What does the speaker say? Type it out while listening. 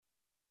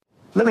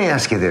Let me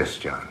ask you this,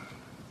 John.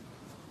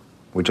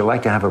 Would you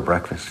like to have a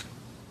breakfast?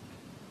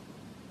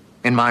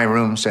 In my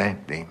room, say,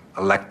 the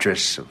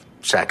Electress of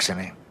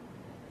Saxony.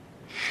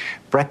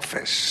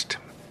 Breakfast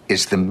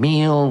is the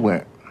meal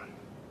where...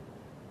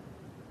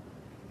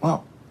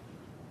 Well,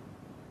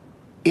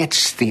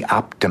 it's the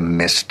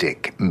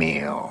optimistic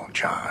meal,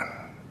 John.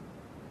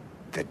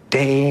 The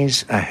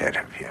days ahead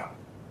of you.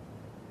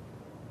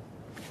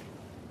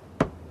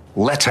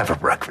 Let's have a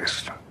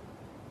breakfast.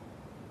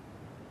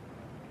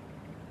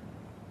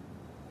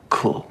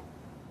 Cool.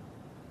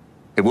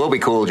 It will be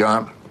cool,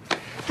 John.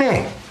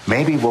 Hey,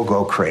 maybe we'll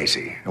go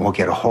crazy and we'll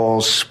get a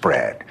whole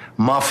spread.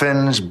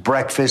 Muffins,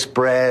 breakfast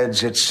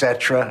breads,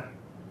 etc.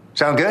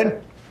 Sound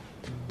good?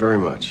 Very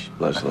much,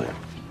 Leslie.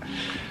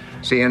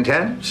 See you in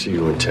 10? See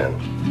you in 10.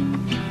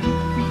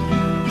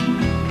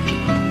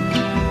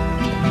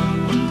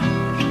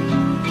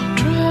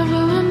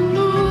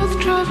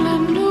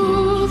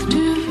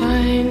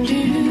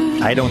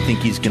 I don't think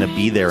he's going to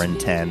be there in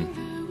 10.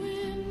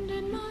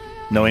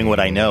 Knowing what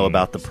I know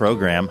about the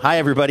program. Hi,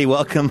 everybody.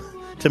 Welcome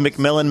to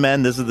McMillan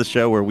Men. This is the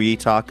show where we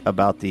talk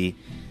about the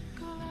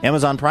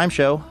Amazon Prime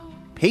show,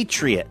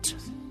 Patriot.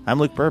 I'm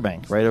Luke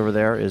Burbank. Right over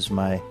there is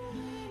my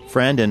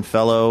friend and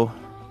fellow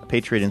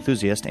Patriot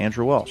enthusiast,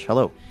 Andrew Walsh.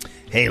 Hello.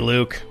 Hey,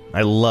 Luke.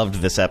 I loved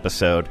this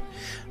episode.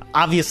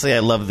 Obviously, I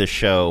love this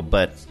show,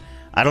 but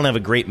I don't have a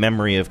great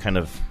memory of kind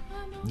of,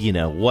 you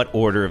know, what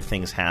order of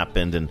things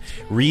happened. And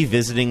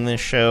revisiting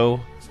this show,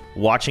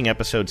 watching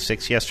episode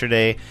 6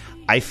 yesterday,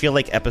 I feel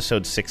like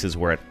episode 6 is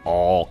where it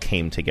all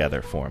came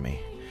together for me,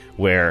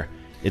 where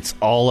it's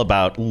all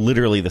about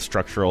literally the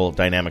structural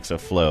dynamics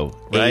of flow.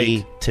 Right.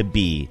 A to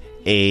B,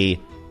 A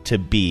to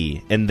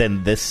B, and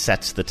then this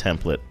sets the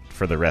template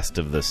for the rest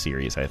of the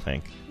series, I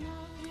think.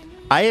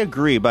 I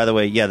agree, by the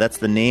way. Yeah, that's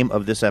the name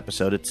of this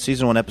episode. It's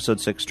Season 1, Episode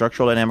 6,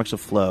 Structural Dynamics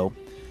of Flow.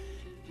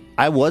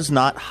 I was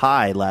not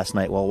high last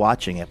night while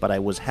watching it, but I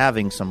was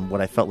having some what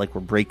I felt like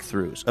were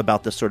breakthroughs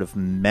about the sort of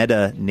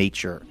meta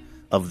nature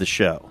of the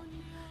show.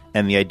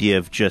 And the idea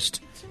of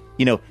just,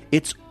 you know,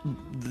 it's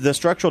the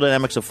structural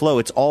dynamics of flow.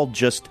 It's all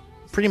just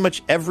pretty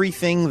much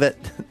everything that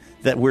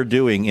we're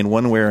doing in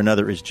one way or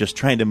another is just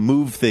trying to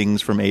move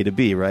things from A to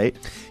B, right?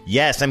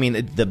 Yes, I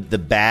mean, the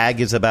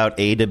bag is about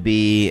A to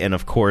B, and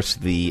of course,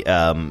 the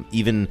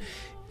even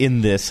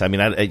in this, I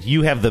mean,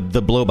 you have the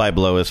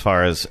blow-by-blow as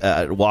far as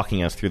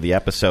walking us through the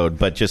episode,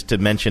 but just to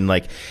mention,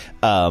 like,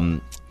 Edward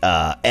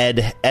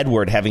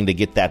having to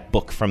get that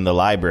book from the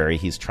library,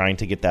 he's trying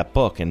to get that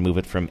book and move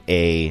it from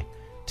A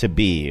to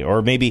B,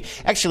 or maybe,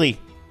 actually,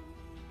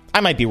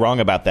 I might be wrong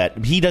about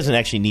that. He doesn't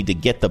actually need to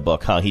get the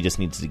book, huh? He just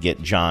needs to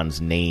get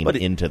John's name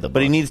into the book.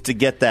 But he needs to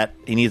get that.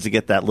 He needs to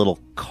get that little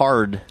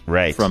card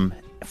right from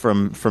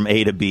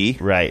A to B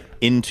right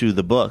into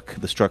the book,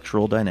 The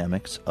Structural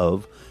Dynamics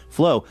of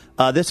Flow.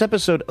 This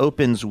episode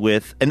opens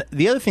with, and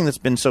the other thing that's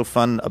been so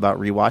fun about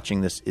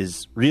rewatching this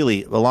is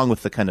really, along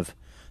with the kind of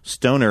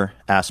stoner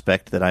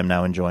aspect that I'm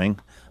now enjoying.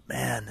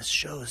 Man, this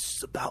show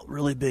is about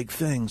really big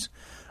things.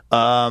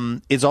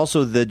 Is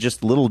also the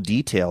just little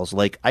details.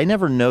 Like, I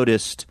never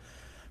noticed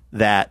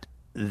that.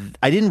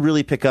 I didn't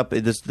really pick up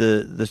this.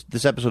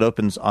 This episode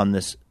opens on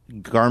this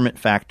garment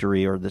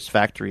factory, or this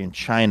factory in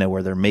China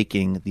where they're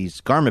making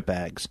these garment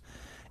bags,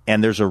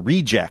 and there's a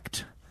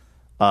reject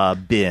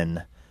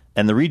bin,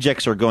 and the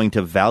rejects are going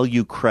to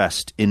Value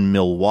Crest in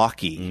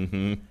Milwaukee.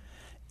 Mm-hmm.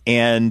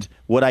 And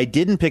what I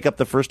didn't pick up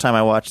the first time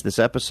I watched this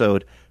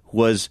episode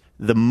was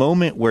the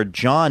moment where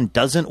John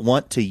doesn't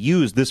want to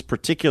use this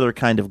particular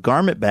kind of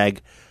garment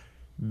bag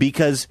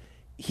because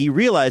he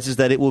realizes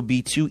that it will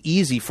be too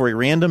easy for a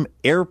random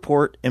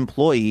airport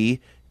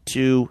employee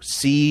to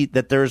see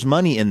that there's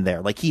money in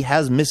there. Like, he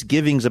has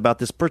misgivings about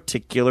this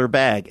particular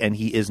bag, and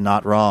he is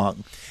not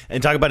wrong.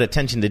 And talk about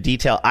attention to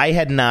detail. I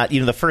had not,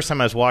 the first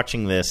time I was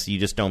watching this, you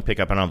just don't pick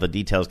up on all the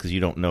details because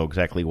you don't know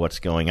exactly what's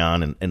going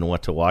on and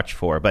what to watch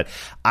for. But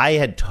I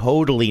had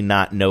totally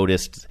not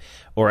noticed,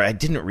 or I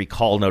didn't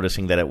recall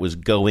noticing that it was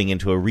going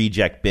into a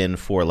reject bin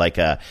for like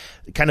a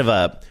kind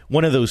of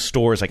one of those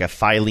stores, like a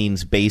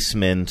Filene's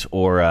Basement,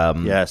 or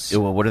yes,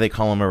 what do they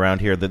call them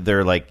around here? That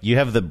they're like, you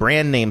have the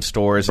brand name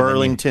stores,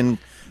 Burlington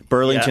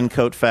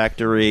Coat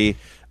Factory,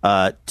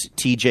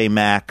 TJ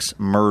Maxx,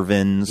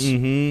 Mervyn's.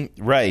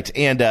 Mm-hmm, right.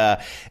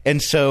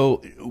 And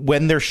so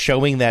when they're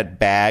showing that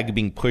bag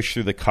being pushed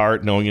through the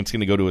cart, knowing it's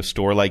going to go to a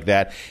store like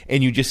that,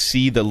 and you just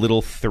see the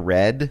little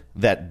thread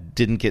that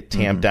didn't get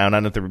tamped down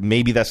on it,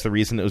 maybe that's the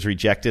reason it was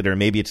rejected, or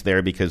maybe it's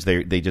there because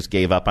they just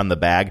gave up on the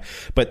bag.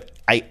 But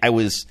I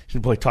was,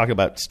 talking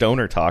about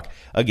stoner talk,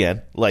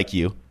 again, like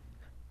you,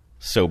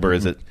 sober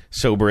as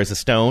a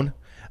stone.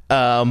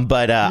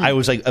 I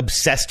was like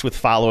obsessed with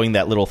following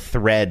that little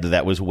thread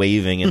that was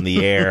waving in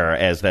the air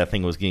as that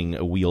thing was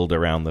getting wheeled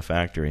around the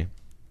factory.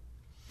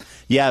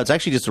 Yeah, it's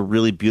actually just a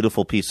really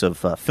beautiful piece of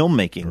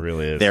filmmaking. It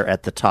really is. There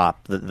at the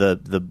top.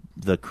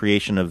 The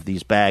creation of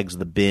these bags,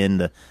 the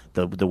bin,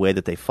 the way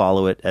that they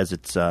follow it as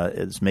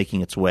it's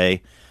making its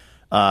way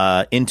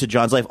into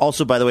John's life.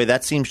 Also, by the way,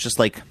 that seems just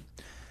like,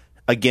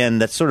 again,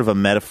 that's sort of a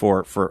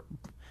metaphor for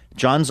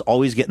John's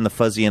always getting the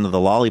fuzzy end of the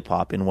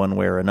lollipop in one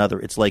way or another.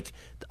 It's like,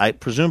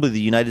 presumably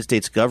the United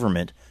States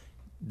government,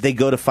 they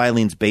go to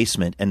Filene's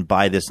basement and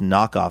buy this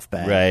knockoff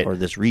bag or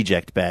this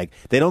reject bag.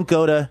 They don't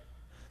go to,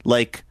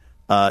 like,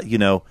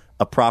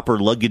 a proper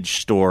luggage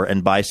store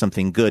and buy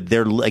something good.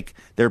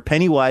 They're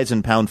penny wise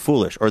and pound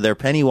foolish, or they're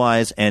penny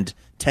wise and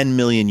 10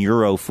 million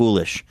euro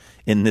foolish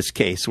in this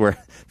case, where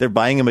they're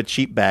buying him a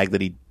cheap bag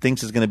that he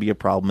thinks is going to be a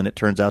problem, and it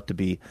turns out to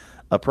be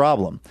a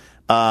problem.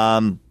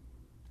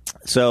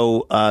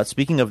 So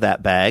speaking of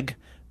that bag,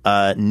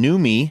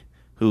 Noomi,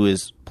 who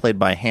is played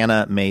by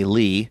Hannah May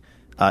Lee,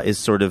 is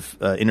sort of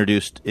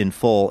introduced in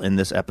full in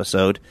this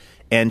episode,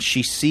 and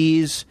she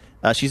sees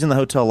she's in the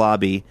hotel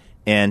lobby,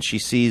 and she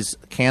sees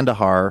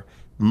Kandahar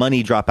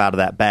money drop out of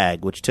that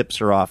bag, which tips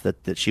her off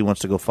that she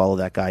wants to go follow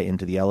that guy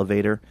into the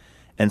elevator.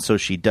 And so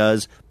she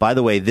does. By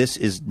the way, this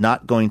is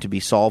not going to be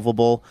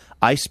solvable.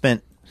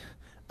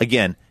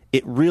 Again,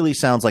 it really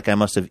sounds like I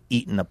must have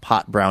eaten a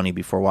pot brownie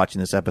before watching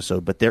this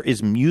episode, but there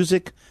is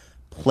music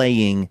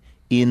playing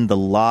in the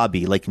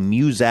lobby, like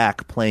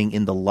Muzak playing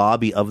in the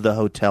lobby of the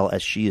hotel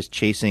as she is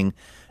getting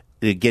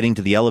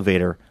to the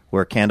elevator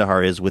where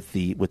Kandahar is with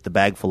the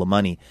bag full of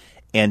money.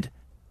 And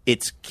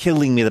it's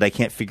killing me that I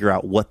can't figure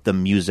out what the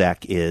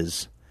Muzak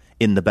is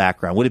in the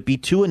background. Would it be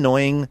too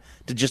annoying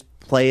to just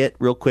play it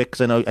real quick?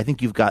 Because I think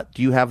do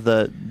you have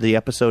the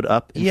episode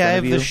up in front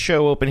of you? I have the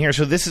show open here.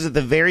 So this is at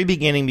the very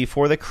beginning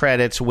before the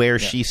credits where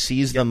she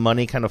sees the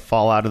money kind of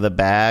fall out of the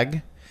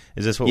bag.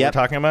 Is this what we're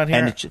talking about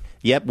here?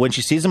 And when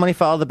she sees the money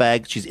fall out of the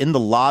bag, she's in the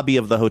lobby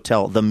of the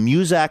hotel. The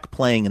Muzak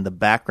playing in the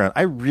background.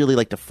 I really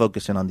like to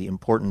focus in on the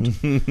important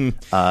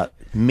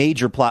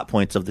major plot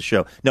points of the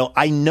show. No,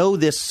 I know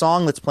this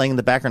song that's playing in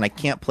the background. I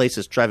can't place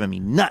it's driving me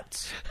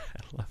nuts.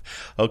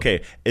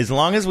 Okay, as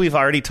long as we've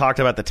already talked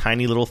about the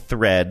tiny little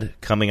thread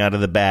coming out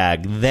of the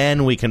bag,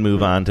 then we can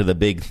move on to the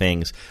big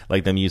things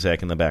like the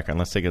music in the background.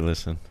 Let's take a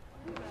listen.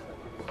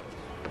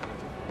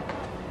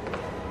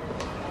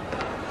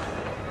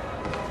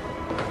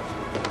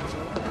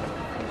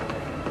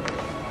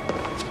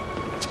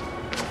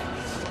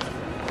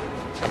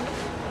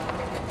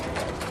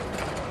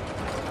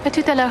 À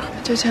tout à l'heure.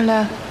 À tout à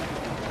l'heure.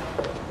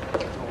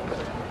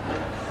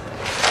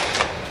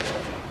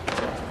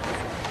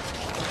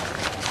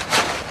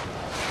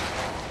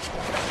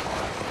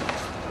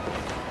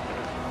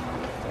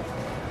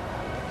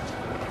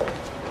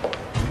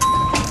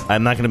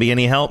 I'm not going to be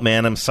any help,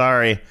 man. I'm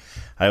sorry.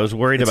 I was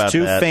worried about that.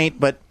 It's too faint,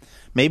 but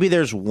maybe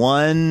there's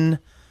one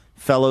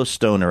fellow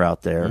stoner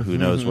out there who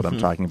knows what I'm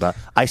talking about.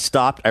 I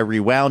stopped. I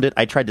rewound it.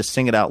 I tried to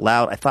sing it out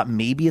loud. I thought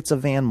maybe it's a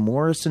Van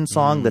Morrison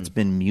song that's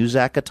been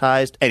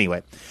Muzakatized.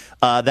 Anyway,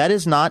 that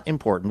is not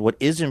important. What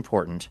is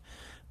important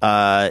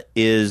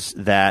is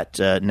that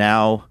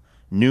now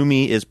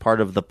Noomi is part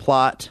of the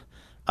plot.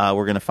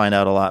 We're going to find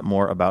out a lot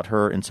more about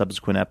her in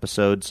subsequent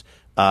episodes.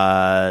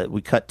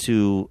 We cut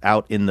to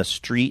out in the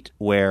street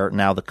where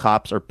now the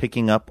cops are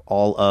picking up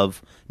all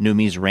of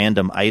Noomi's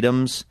random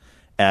items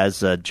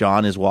as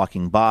John is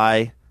walking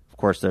by. Of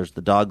course, there's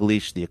the dog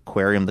leash, the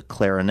aquarium, the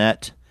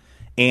clarinet,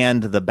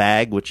 and the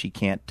bag, which he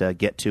can't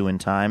get to in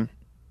time.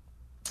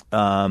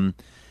 And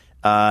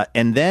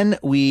then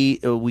we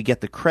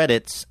get the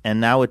credits, and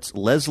now it's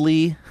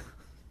Leslie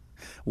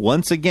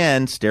once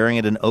again staring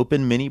at an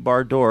open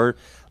minibar door.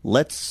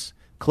 Let's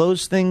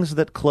close things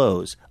that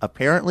close.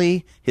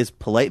 Apparently, his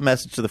polite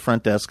message to the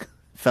front desk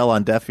fell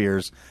on deaf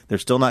ears. They're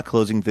still not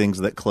closing things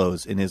that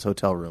close in his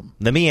hotel room.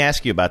 Let me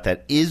ask you about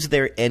that. Is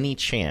there any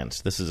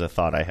chance, this is a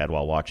thought I had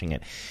while watching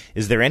it,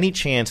 is there any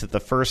chance that the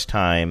first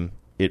time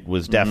it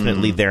was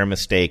definitely their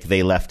mistake,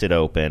 they left it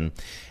open,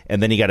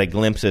 and then he got a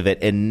glimpse of it,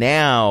 and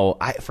now,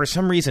 for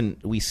some reason,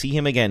 we see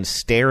him again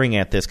staring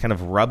at this, kind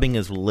of rubbing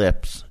his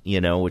lips,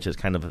 which is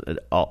kind of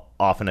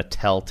often a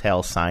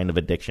telltale sign of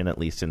addiction, at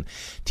least in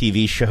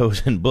TV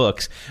shows and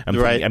books. I'm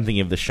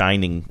thinking of The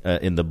Shining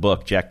in the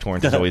book. Jack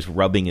Torrance is always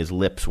rubbing his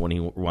lips when he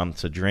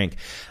wants a drink.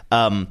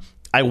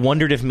 I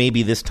wondered if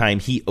maybe this time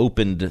he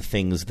opened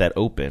things that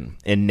open,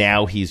 and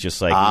now he's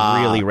just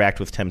really racked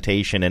with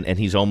temptation, and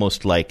he's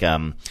almost like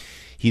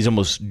he's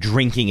almost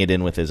drinking it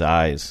in with his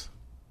eyes.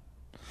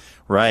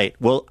 Right.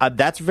 Well,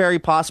 that's very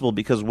possible,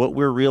 because what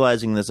we're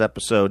realizing in this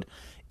episode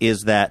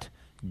is that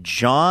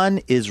John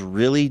is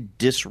really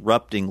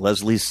disrupting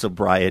Leslie's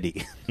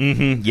sobriety.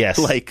 Mm-hmm, yes.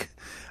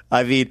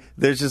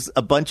 There's just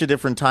a bunch of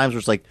different times where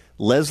it's like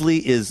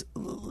Leslie is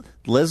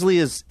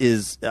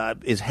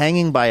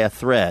hanging by a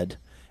thread,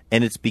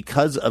 and it's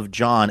because of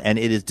John, and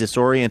it is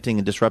disorienting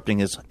and disrupting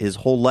his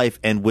whole life,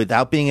 and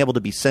without being able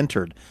to be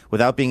centered,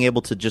 without being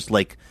able to just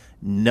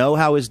know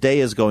how his day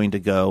is going to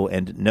go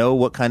and know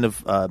what kind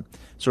of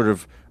sort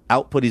of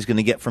output he's going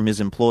to get from his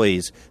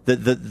employees. The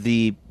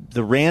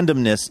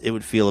randomness, it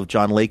would feel, of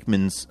John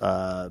Lakeman's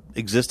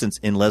existence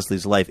in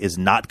Leslie's life is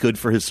not good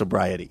for his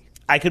sobriety.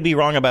 I could be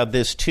wrong about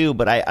this too,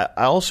 but I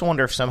also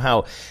wonder if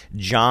somehow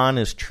John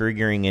is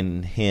triggering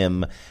in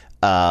him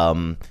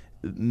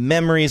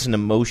memories and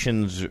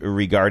emotions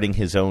regarding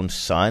his own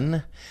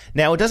son.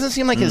 Now, it doesn't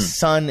seem like his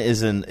son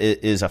is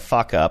a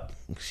fuck up.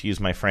 Excuse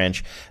my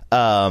French.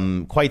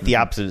 Quite the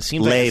opposite. It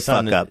seems like his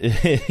son. Fuck up.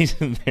 There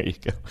you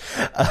go.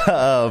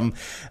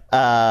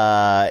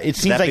 It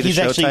seems like he's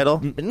actually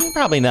title?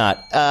 Probably not.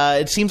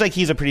 It seems like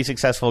he's a pretty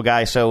successful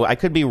guy. So I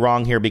could be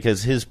wrong here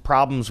because his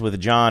problems with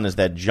John is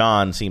that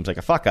John seems like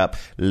a fuck up.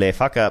 Le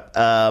fuck up.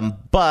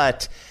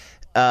 But.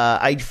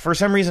 For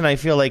some reason, I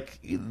feel like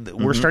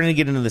we're starting to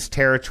get into this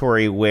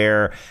territory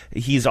where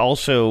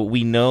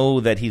we know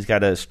that he's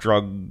got a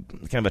kind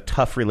of a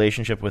tough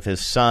relationship with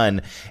his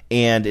son.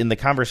 And in the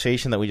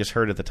conversation that we just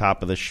heard at the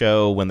top of the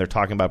show, when they're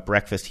talking about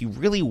breakfast, he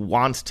really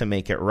wants to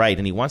make it right.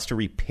 And he wants to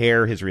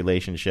repair his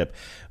relationship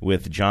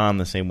with John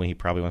the same way he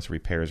probably wants to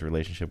repair his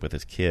relationship with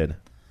his kid.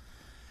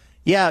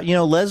 Yeah,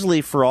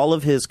 Leslie, for all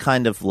of his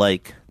kind of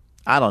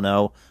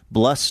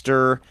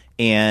bluster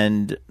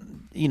and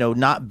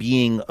not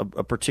being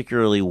a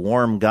particularly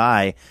warm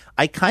guy,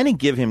 I kind of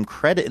give him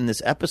credit in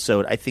this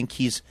episode. I think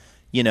he's,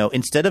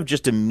 instead of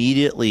just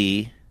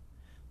immediately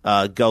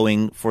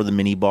going for the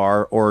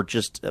minibar or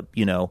just,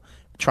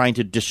 trying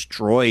to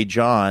destroy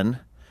John,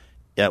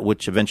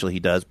 which eventually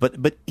he does,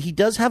 but he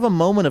does have a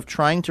moment of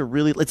trying to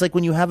really, it's like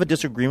when you have a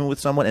disagreement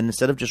with someone and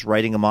instead of just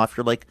writing them off,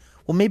 you're like,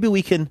 well, maybe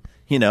we can,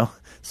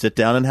 sit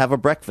down and have a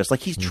breakfast.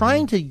 Like he's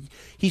trying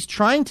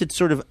to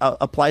sort of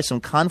apply some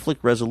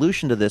conflict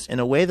resolution to this in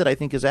a way that I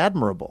think is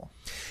admirable.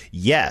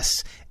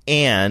 Yes.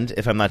 And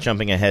if I'm not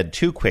jumping ahead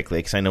too quickly,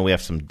 because I know we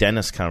have some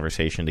Dennis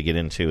conversation to get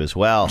into as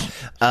well.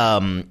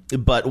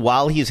 But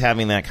while he's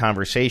having that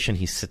conversation,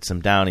 he sits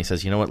him down. He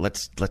says, "You know what?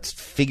 Let's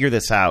figure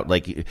this out.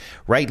 Like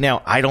right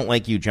now, I don't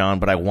like you, John,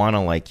 but I want to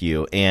like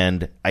you,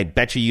 and I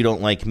bet you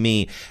don't like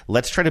me.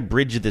 Let's try to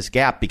bridge this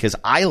gap because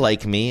I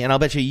like me, and I'll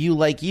bet you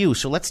like you.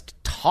 So let's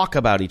talk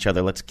about each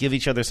other. Let's give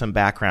each other some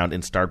background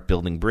and start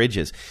building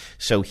bridges."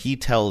 So he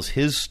tells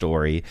his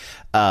story.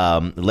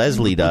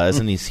 Leslie does,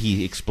 and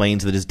he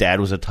explains that his dad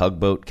was a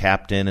tugboat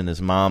captain and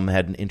his mom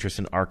had an interest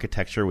in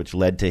architecture, which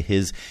led to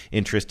his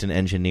interest in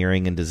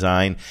engineering and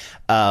design.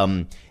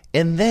 And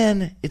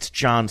then it's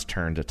John's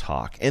turn to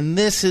talk. And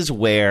this is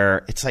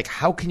where it's like,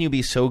 how can you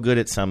be so good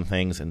at some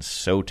things and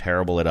so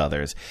terrible at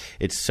others?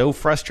 It's so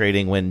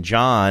frustrating when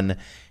John,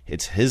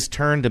 it's his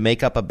turn to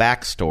make up a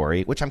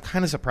backstory, which I'm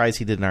kind of surprised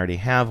he didn't already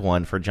have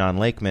one for John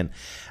Lakeman.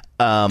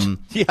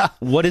 Yeah.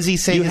 What does he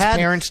say his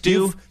parents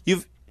do?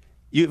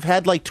 You've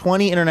had like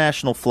 20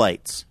 international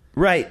flights.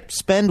 Right.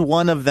 Spend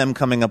one of them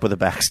coming up with a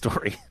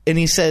backstory. And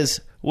he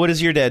says, what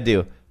does your dad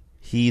do?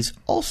 He's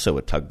also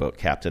a tugboat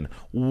captain.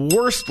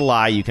 Worst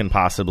lie you can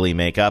possibly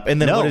make up.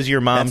 And then what does your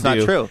mom do? That's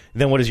not true.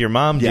 Then what does your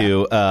mom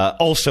do?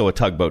 Also a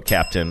tugboat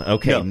captain.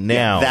 Okay,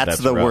 that's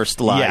the rough.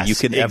 Worst lie you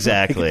can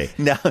exactly. ever.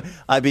 Now,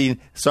 I mean,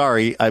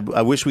 sorry,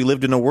 I wish we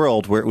lived in a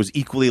world where it was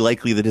equally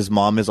likely that his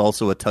mom is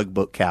also a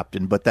tugboat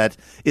captain, but that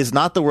is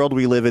not the world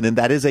we live in, and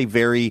that is a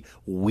very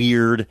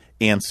weird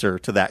answer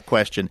to that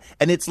question.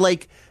 And it's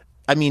like,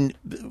 I mean,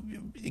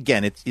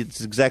 again,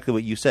 it's exactly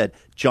what you said.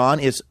 John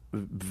is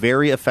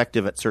very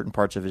effective at certain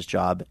parts of his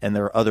job, and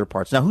there are other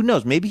parts. Now, who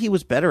knows? Maybe he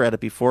was better at it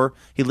before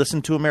he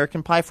listened to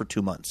American Pie for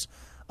 2 months.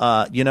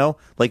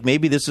 Like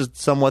maybe this is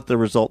somewhat the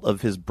result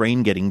of his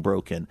brain getting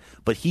broken.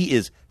 But he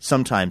is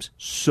sometimes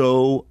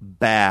so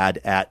bad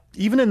at,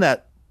 even in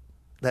that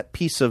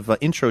piece of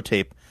intro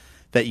tape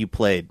that you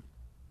played,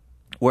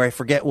 where I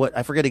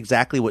forget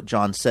exactly what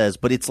John says,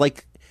 but it's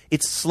like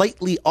it's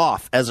slightly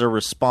off as a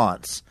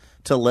response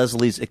to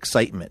Leslie's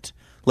excitement.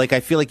 Like, I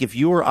feel like if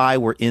you or I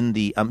were in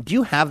the do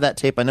you have that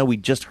tape? I know we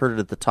just heard it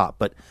at the top,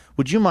 but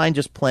would you mind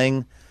just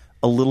playing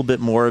a little bit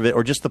more of it,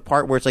 or just the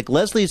part where it's like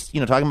Leslie's,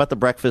 talking about the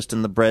breakfast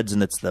and the breads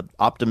and it's the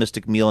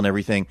optimistic meal and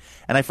everything.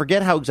 And I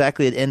forget how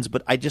exactly it ends,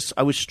 but I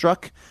was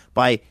struck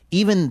by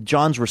even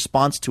John's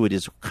response to it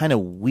is kind of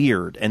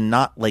weird and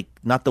not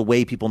the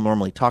way people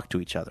normally talk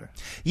to each other.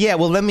 Yeah,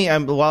 well, let me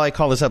while I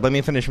call this up, let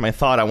me finish my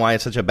thought on why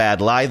it's such a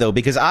bad lie, though,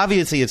 because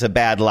obviously it's a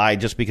bad lie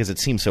just because it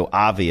seems so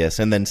obvious.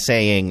 And then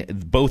saying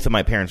both of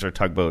my parents are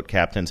tugboat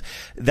captains,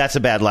 that's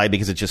a bad lie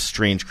because it's just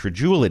strange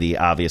credulity,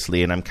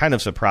 obviously. And I'm kind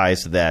of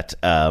surprised that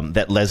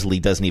that Leslie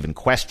doesn't even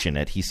question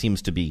it. He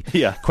seems to be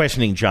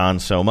questioning John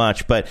so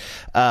much. But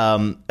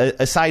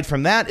aside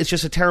from that, it's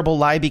just a terrible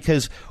lie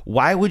because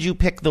why would you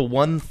pick the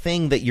one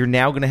thing that you're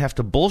now going to have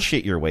to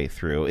bullshit your way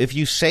through? If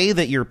you say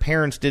that your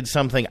parents did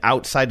something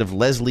outside of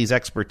Leslie's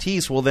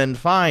expertise, well, then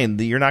fine.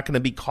 You're not going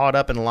to be caught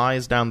up in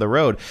lies down the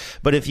road.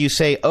 But if you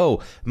say,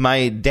 oh,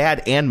 my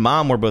dad and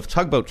mom were both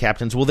tugboat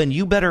captains, well, then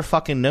you better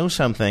fucking know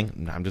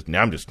something. I'm just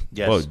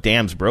yes. Whoa,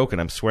 dam's broken.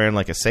 I'm swearing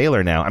like a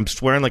sailor now. I'm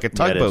swearing like a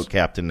tugboat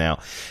captain now.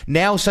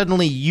 Now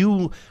suddenly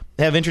you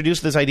have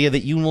introduced this idea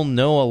that you will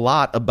know a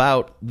lot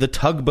about the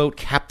tugboat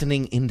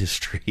captaining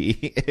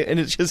industry. And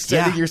it's just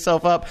setting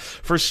yourself up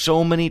for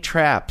so many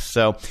traps.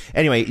 So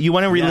anyway, you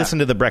want to re-listen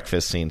to the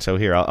breakfast scene. So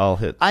here, I'll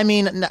hit. I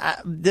mean,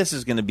 this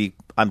is going to be,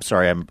 I'm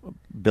sorry, I'm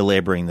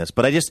belaboring this,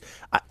 but I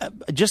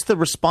just the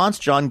response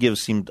John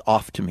gives seemed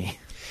off to me.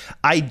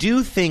 I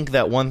do think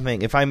that one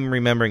thing, if I'm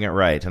remembering it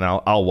right, and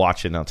I'll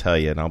watch it and I'll tell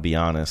you and I'll be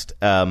honest,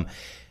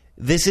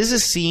 this is a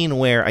scene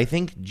where I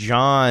think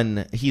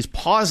John, he's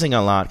pausing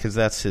a lot because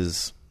that's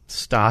his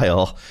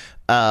style,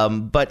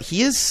 but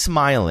he is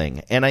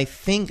smiling, and I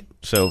think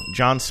so.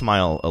 John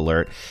smile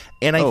alert,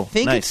 and I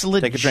think nice.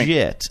 it's Take a drink.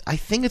 legit. I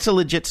think it's a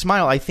legit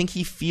smile. I think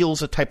he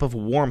feels a type of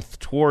warmth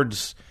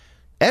towards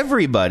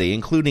everybody,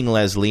 including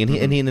Leslie, and,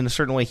 and in a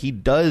certain way, he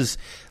does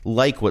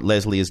like what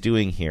Leslie is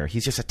doing here.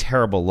 He's just a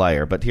terrible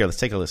liar. But here, let's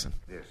take a listen.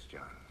 Yes,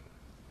 John.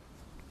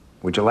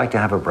 Would you like to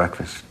have a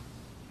breakfast?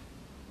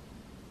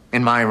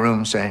 In my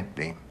room, say,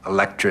 the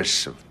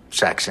Electress of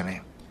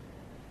Saxony.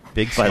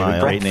 Big By the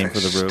smile. great name for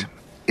the room.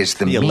 Is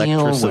the The meal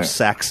Electress where- of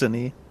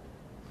Saxony.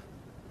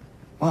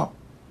 Well,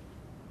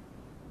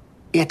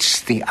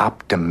 it's the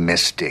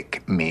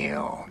optimistic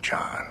meal,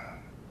 John.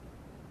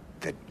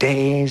 The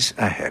days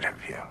ahead of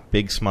you.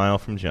 Big smile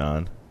from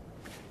John.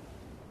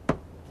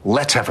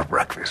 Let's have a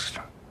breakfast.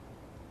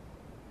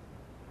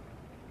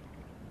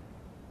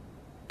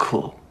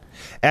 Cool.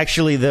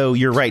 Actually, though,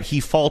 you're right. He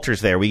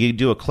falters there. We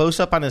do a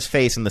close-up on his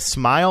face, and the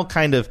smile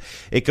kind of,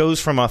 it goes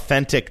from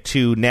authentic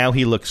to now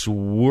he looks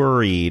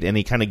worried, and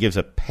he kind of gives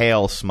a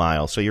pale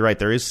smile. So you're right.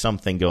 There is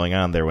something going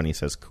on there when he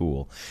says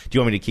cool. Do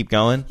you want me to keep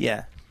going?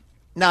 Yeah.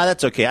 No,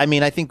 that's okay. I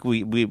mean, I think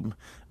we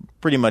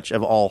pretty much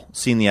have all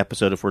seen the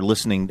episode if you're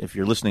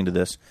listening to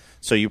this,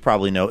 so you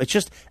probably know. It's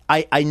just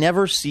it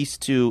never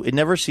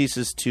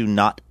ceases to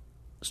not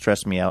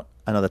stress me out.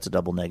 I know that's a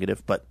double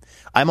negative, but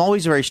I'm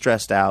always very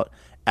stressed out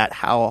at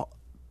how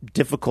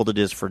difficult it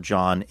is for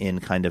John in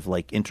kind of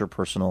like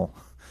interpersonal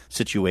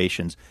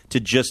situations to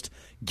just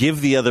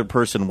give the other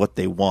person what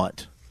they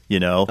want, you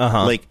know?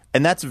 Like,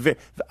 and that's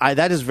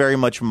that is very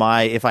much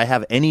if I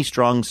have any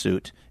strong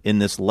suit in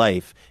this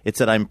life, it's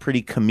that I'm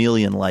pretty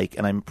chameleon-like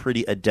and I'm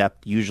pretty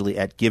adept usually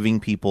at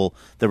giving people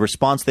the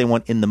response they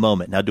want in the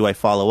moment. Now, do I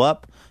follow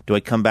up? Do I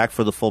come back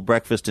for the full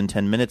breakfast in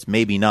 10 minutes?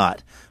 Maybe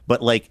not.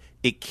 But like,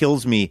 it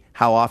kills me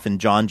how often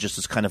John just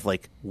is kind of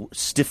like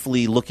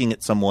stiffly looking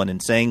at someone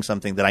and saying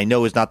something that I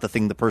know is not the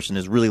thing the person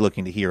is really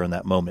looking to hear in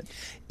that moment.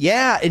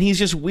 Yeah, and he's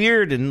just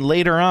weird. And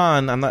later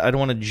on, I don't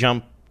want to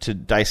jump to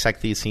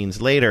dissect these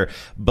scenes later,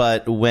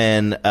 but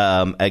when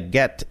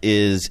Agathe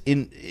is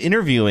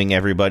interviewing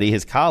everybody,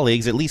 his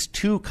colleagues, at least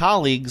two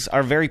colleagues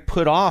are very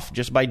put off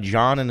just by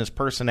John and his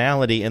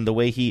personality and the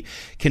way he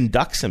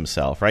conducts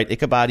himself, right?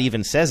 Ichabod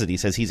even says it. He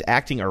says he's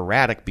acting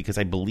erratic because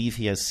I believe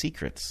he has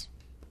secrets.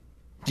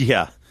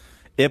 Yeah.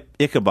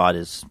 Ichabod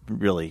is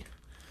really...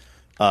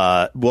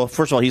 well,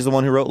 first of all, he's the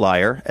one who wrote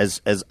Liar,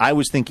 as I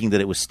was thinking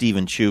that it was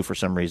Stephen Chu for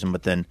some reason,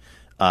 but then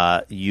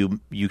you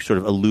sort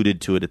of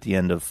alluded to it at the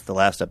end of the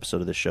last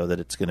episode of the show that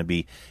it's going to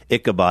be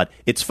Ichabod.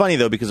 It's funny,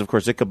 though, because, of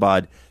course,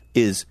 Ichabod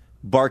is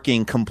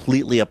barking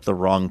completely up the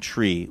wrong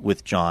tree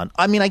with John.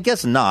 I mean, I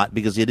guess not,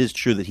 because it is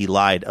true that he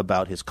lied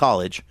about his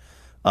college.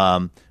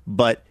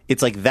 But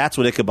it's like that's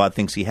what Ichabod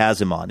thinks he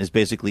has him on, is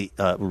basically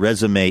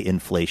resume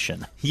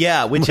inflation.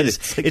 Yeah, which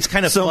is it's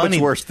kind of so funny.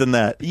 much worse than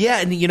that. Yeah,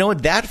 and you know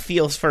what? That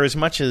feels, for as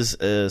much as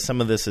some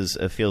of this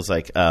feels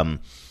like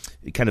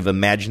kind of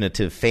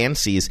imaginative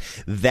fancies,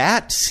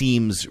 that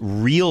seems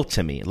real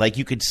to me. Like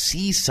you could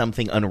see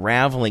something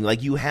unraveling.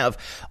 Like you have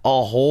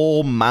a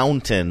whole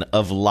mountain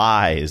of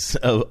lies,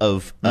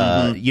 of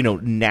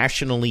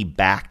nationally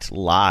backed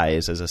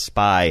lies as a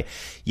spy.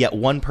 Yet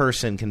one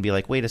person can be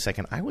like, wait a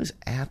second, I was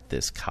at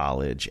this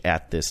college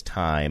at this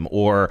time.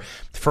 Or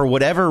for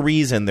whatever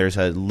reason, there's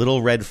a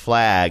little red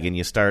flag and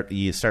you start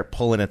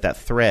pulling at that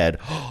thread.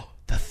 Oh,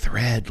 the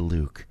thread,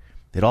 Luke.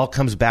 It all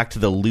comes back to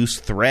the loose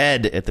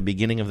thread at the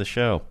beginning of the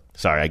show.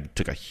 Sorry, I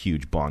took a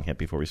huge bong hit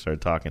before we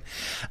started talking.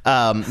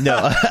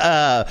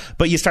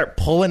 But you start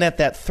pulling at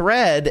that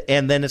thread,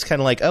 and then it's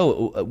kind of like,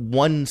 oh,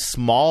 one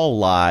small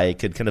lie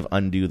could kind of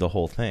undo the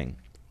whole thing.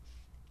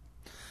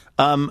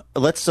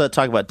 Let's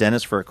talk about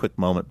Dennis for a quick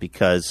moment,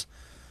 because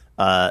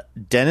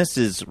Dennis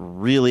is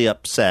really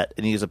upset,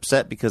 and he's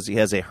upset because he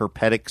has a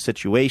herpetic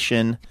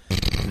situation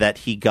that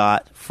he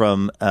got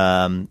from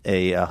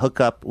a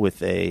hookup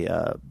with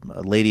a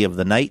lady of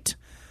the night,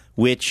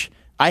 which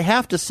I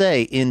have to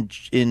say, in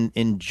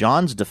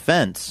John's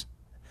defense,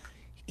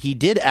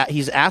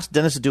 he's asked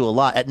Dennis to do a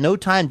lot. At no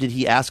time did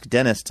he ask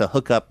Dennis to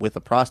hook up with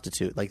a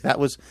prostitute. Like that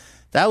was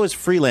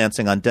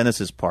freelancing on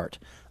Dennis's part.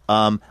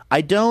 How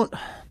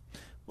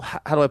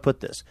do I put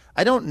this?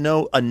 I don't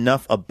know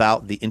enough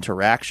about the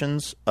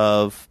interactions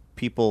of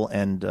people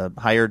and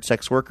hired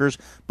sex workers,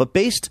 but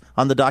based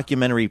on the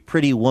documentary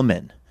Pretty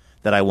Woman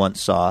that I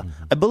once saw,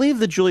 I believe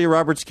the Julia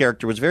Roberts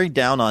character was very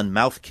down on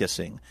mouth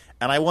kissing.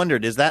 And I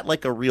wondered, is that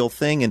like a real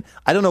thing? And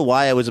I don't know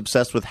why I was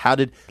obsessed with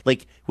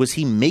was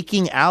he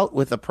making out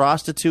with a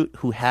prostitute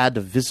who had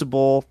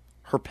visible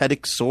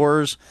herpetic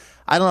sores?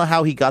 I don't know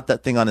how he got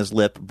that thing on his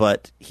lip,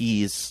 but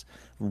he's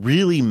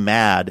really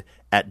mad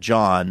at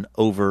John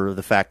over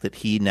the fact that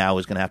he now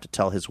is going to have to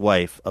tell his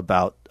wife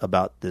about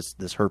this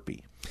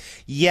herpy.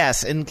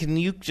 Yes, and can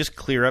you just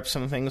clear up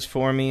some things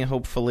for me,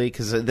 hopefully?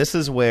 Because this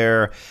is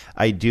where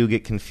I do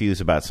get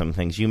confused about some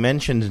things. You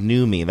mentioned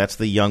Numi. That's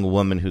the young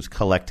woman who's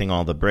collecting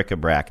all the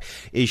bric-a-brac.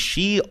 Is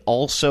she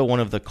also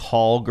one of the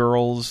call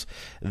girls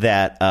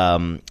that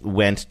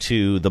went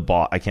to the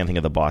boss? I can't think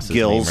of the boss's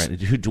Gil's. name.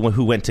 Right?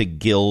 Who went to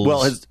Gil's?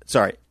 Well,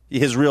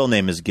 his real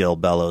name is Gil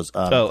Bellows.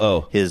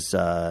 His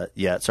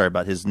sorry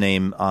about his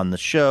name on the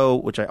show,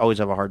 which I always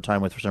have a hard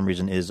time with for some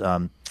reason, is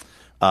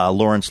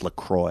Lawrence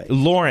LaCroix.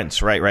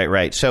 Lawrence,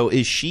 right. So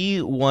is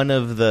she one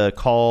of the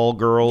call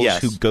girls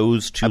Yes. who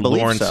goes to I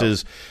believe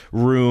Lawrence's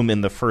room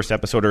in the first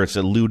episode, or it's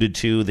alluded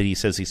to that he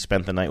says he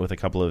spent the night with a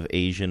couple of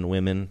Asian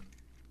women?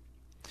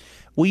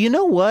 Well, you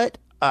know what?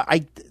 I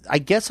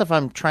guess if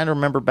I'm trying to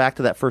remember back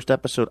to that first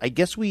episode, I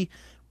guess we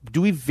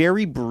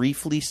very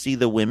briefly see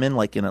the women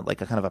like in a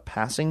kind of a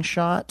passing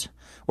shot,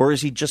 or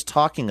is he just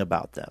talking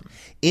about them?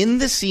 In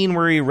the scene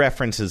where he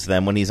references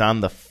them when he's on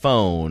the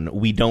phone,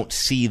 we don't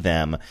see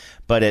them.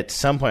 But at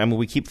some point, I mean,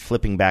 we keep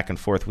flipping back and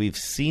forth. We've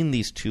seen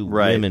these two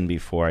women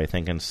before, I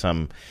think, in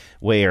some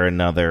way or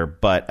another.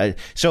 But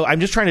so I'm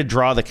just trying to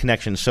draw the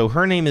connection. So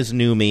her name is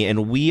Numi,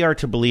 and we are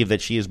to believe that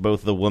she is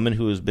both the woman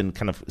who has been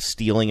kind of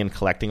stealing and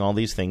collecting all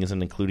these things,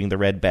 and including the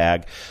red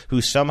bag,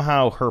 who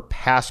somehow her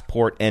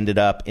passport ended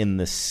up in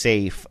the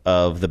safe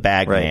of the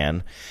bag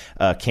man.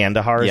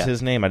 Kandahar is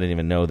his name. I didn't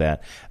even know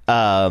that.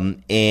 So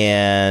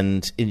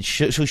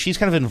she's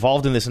kind of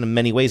involved in this in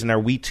many ways. And are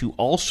we to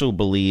also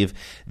believe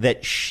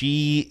that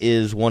she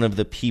is one of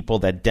the people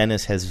that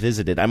Dennis has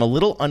visited? I'm a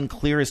little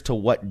unclear as to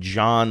what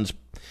John's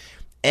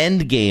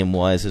end game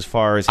was as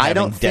far as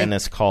having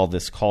Dennis call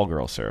this call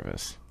girl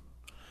service.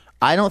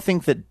 I don't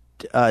think that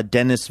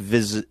Dennis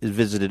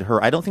visited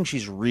her. I don't think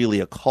she's really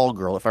a call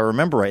girl, if I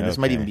remember right. This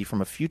might even be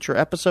from a future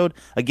episode.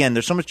 Again,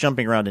 there's so much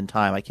jumping around in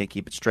time, I can't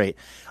keep it straight.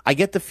 I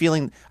get the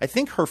feeling, I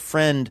think her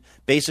friend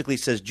basically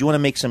says, do you want to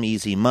make some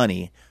easy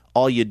money?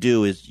 All you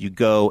do is you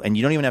go, and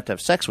you don't even have to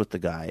have sex with the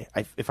guy,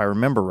 if I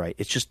remember right.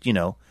 It's just,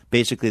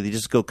 basically they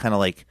just go kind of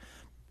like,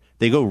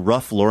 they go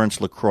rough Lawrence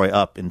LaCroix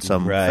up in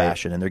some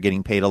fashion, and they're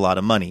getting paid a lot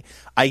of money.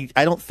 I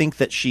don't think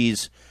that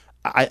she's...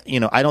 I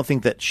don't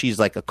think that she's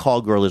like a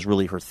call girl is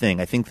really her thing.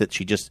 I think that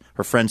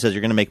her friend says you're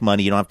going to make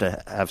money, you don't have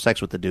to have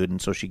sex with the dude,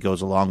 and so she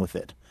goes along with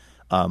it.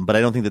 But I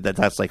don't think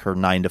that's like her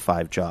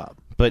 9-to-5 job.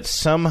 But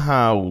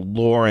somehow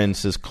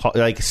Lawrence is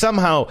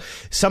somehow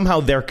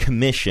they're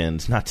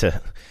commissioned, not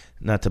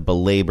to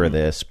belabor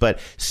this, but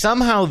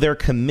somehow they're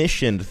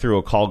commissioned through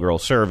a call girl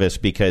service,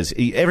 because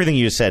everything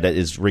you said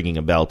is ringing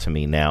a bell to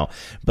me now.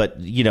 But,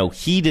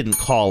 he didn't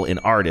call an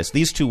artist.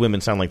 These two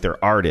women sound like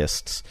they're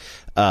artists,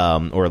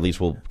 or at least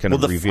we'll kind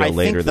of reveal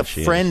later that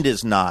she is. The friend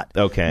is not.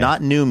 Okay.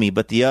 Not Numi,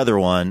 but the other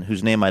one,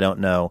 whose name I don't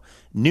know.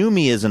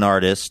 Numi is an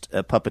artist,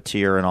 a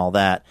puppeteer and all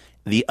that.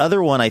 The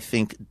other one, I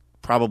think,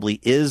 probably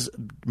is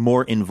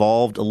more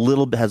involved,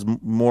 has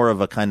more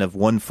of a kind of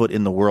one foot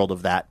in the world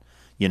of that,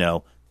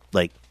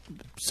 like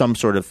some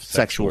sort of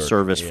sexual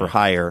service for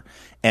hire.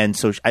 And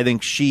so I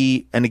think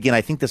and again,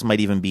 I think this might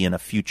even be in a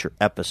future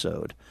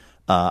episode.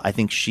 I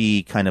think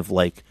she kind of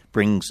like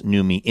brings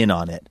Numi in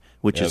on it,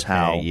 which is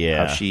how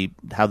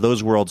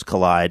those worlds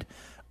collide.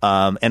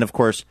 And of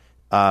course,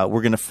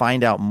 we're going to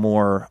find out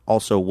more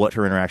also what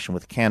her interaction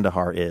with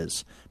Kandahar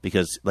is,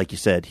 because like you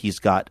said, he's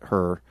got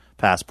her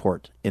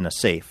passport in a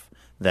safe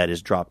that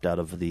is dropped out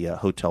of the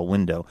hotel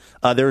window.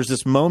 There was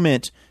this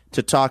moment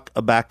to talk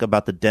back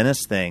about the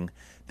Dennis thing.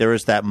 There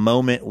is that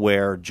moment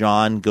where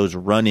John goes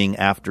running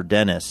after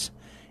Dennis,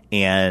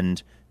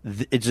 and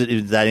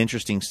it's that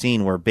interesting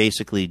scene where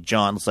basically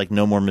John's like,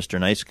 no more Mr.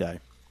 Nice Guy,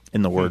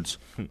 in the words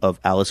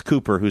of Alice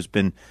Cooper, who's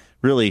been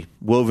really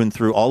woven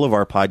through all of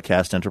our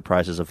podcast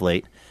enterprises of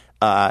late,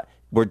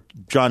 where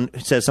John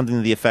says something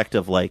to the effect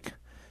of like,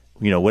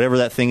 whatever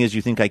that thing is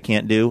you think I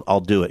can't do, I'll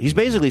do it. He's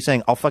basically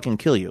saying, I'll fucking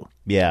kill you.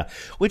 Yeah,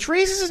 which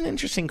raises an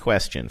interesting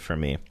question for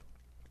me.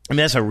 I mean,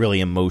 that's a really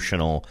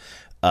emotional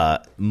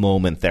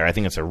moment there. I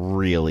think it's a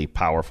really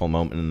powerful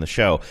moment in the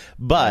show.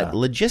 But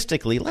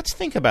logistically, let's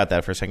think about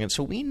that for a second.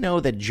 So we know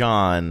that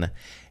John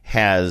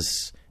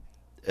has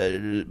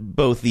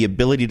both the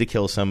ability to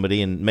kill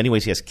somebody. In many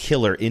ways, he has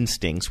killer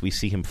instincts. We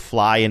see him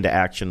fly into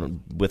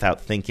action without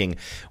thinking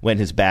when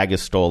his bag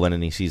is stolen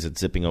and he sees it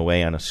zipping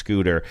away on a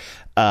scooter.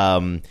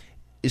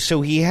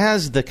 So he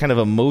has the kind of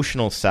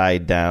emotional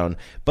side down.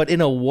 But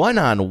in a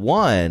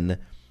one-on-one,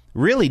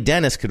 really,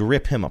 Dennis could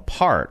rip him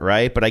apart,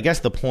 right? But I guess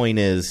the point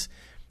is,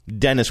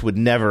 Dennis would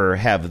never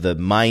have the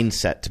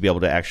mindset to be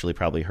able to actually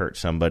probably hurt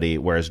somebody,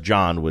 whereas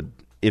John would,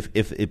 if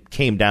it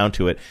came down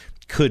to it,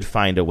 could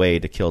find a way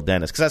to kill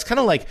Dennis. Because that's kind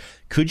of like,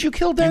 could you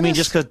kill Dennis? You mean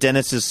just because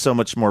Dennis is so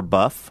much more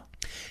buff?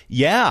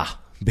 Yeah,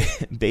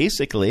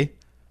 basically.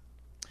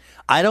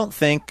 I don't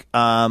think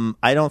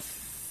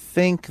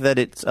that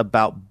it's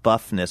about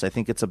buffness. I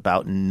think it's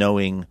about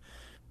knowing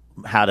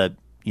how to,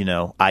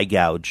 eye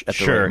gouge at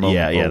the right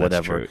moment or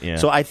whatever. That's true. Yeah.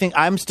 So I think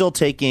I'm still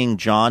taking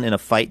John in a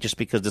fight just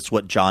because it's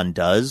what John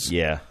does.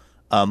 Yeah.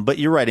 But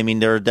you're right. I mean,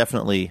 there are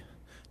definitely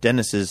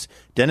Dennis is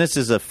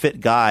a fit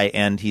guy,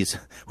 and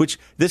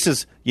this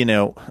is,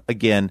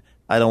 again,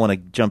 I don't want to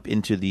jump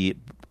into the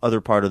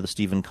other part of the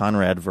Stephen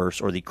Conrad verse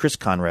or the Chris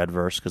Conrad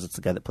verse because it's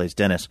the guy that plays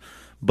Dennis,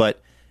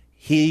 but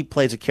he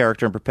plays a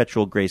character in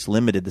Perpetual Grace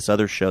Limited, this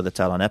other show that's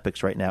out on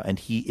Epix right now, and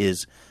he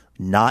is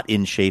not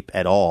in shape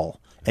at all,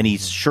 and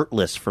he's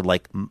shirtless for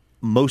like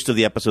most of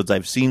the episodes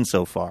I've seen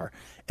so far,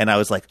 and I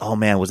was like, oh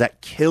man, was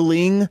that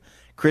killing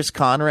Chris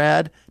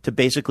Conrad to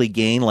basically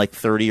gain like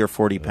 30 or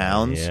 40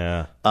 pounds?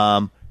 Yeah.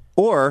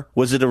 Or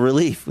was it a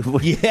relief?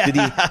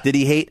 Yeah. Did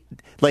he hate,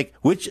 like,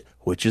 which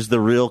is the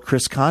real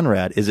Chris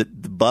Conrad? Is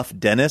it the buff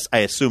Dennis? I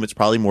assume it's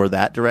probably more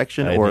that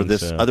direction, I or think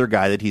this so. other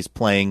guy that he's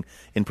playing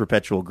in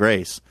Perpetual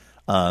Grace,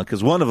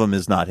 because one of them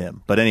is not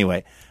him. But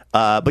anyway,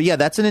 but yeah,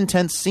 that's an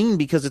intense scene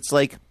because it's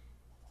like,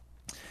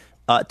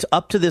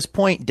 up to this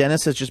point,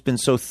 Dennis has just been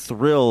so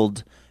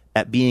thrilled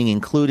at being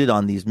included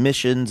on these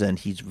missions, and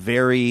he's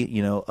very,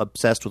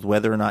 obsessed with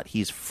whether or not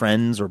he's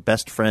friends or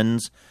best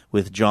friends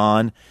with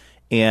John.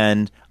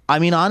 And I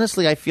mean,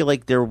 honestly, I feel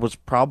like there was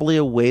probably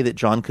a way that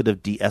John could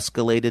have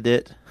de-escalated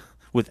it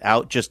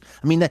without just,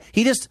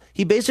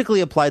 he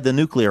basically applied the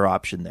nuclear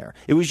option there.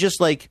 It was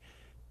just like,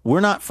 we're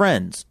not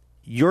friends.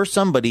 You're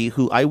somebody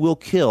who I will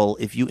kill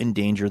if you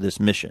endanger this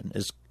mission,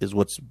 is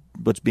what's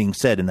being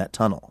said in that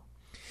tunnel.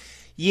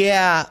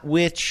 Yeah,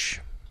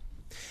 which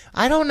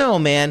I don't know,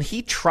 man.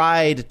 He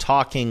tried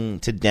talking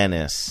to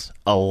Dennis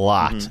a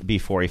lot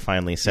before he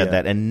finally said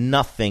that, and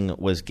nothing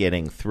was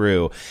getting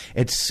through.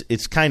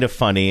 It's kind of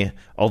funny,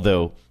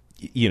 although,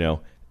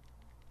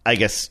 I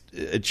guess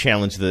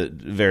challenge the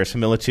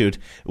verisimilitude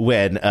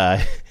when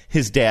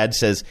his dad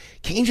says,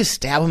 "Can you just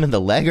stab him in the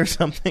leg or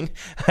something?"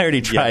 I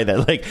already tried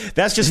that. Like,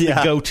 that's just the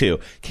go-to.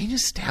 Can you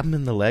just stab him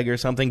in the leg or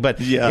something?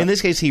 But in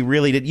this case, he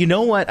really did. You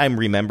know what I'm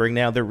remembering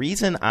now? The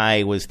reason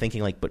I was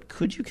thinking, like, but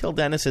could you kill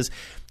Dennis is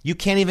you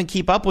can't even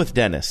keep up with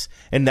Dennis.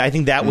 And I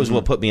think that was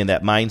what put me in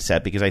that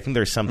mindset, because I think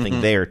there's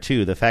something there,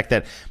 too. The fact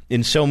that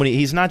in so many,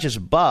 he's not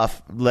just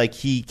buff, like,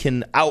 he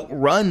can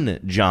outrun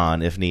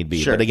John if need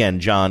be. Sure. But again,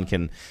 John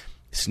can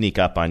sneak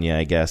up on you,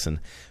 I guess, and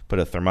put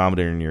a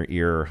thermometer in your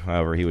ear,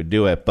 however he would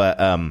do it. But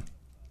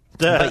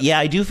yeah,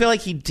 I do feel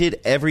like he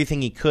did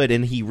everything he could,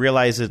 and he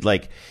realized that,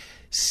 like,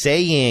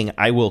 saying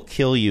 "I will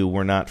kill you,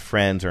 we're not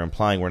friends," or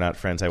implying "we're not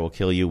friends, I will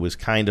kill you" was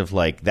kind of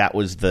like that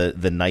was the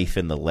knife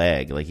in the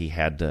leg. Like, he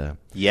had to.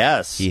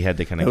 Yes, he had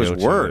to kind of. It was go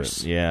to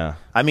worse. it. Yeah,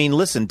 I mean,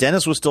 listen,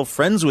 Dennis was still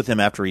friends with him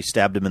after he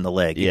stabbed him in the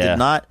leg. He did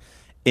not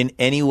in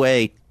any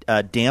way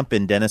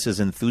dampen Dennis's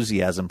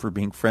enthusiasm for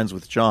being friends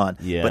with John.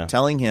 Yeah. But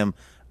telling him,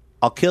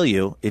 "I'll kill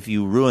you if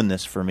you ruin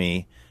this for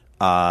me,"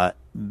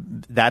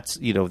 that's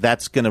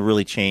going to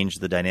really change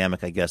the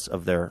dynamic, I guess,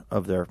 of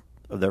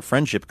their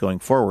friendship going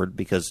forward,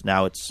 because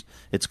now it's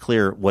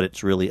clear what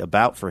it's really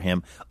about for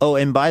him. Oh,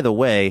 and by the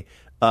way,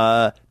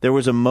 there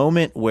was a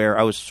moment where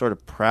I was sort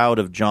of proud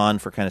of John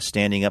for kind of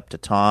standing up to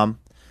Tom.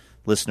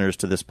 Listeners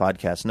to this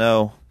podcast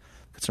know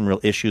got some real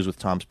issues with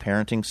Tom's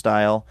parenting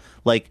style.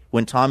 Like,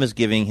 when Tom is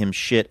giving him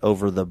shit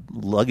over the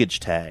luggage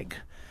tag,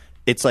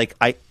 it's like,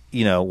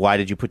 why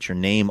did you put your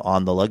name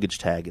on the luggage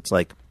tag? It's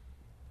like,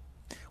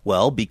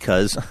 well,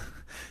 because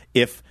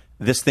if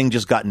this thing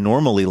just got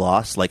normally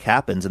lost, like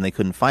happens, and they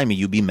couldn't find me,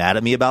 you'd be mad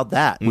at me about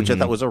that, which I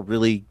thought was a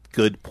really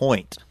good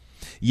point.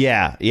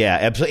 Yeah,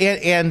 absolutely.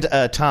 And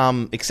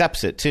Tom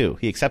accepts it, too.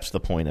 He accepts the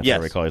point, if I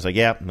recall. He's like,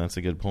 yeah, that's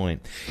a good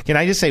point. Can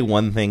I just say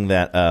one thing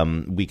that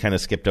we kind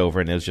of skipped over,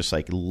 and it was just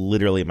like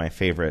literally my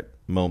favorite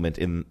moment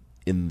in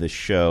the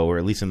show, or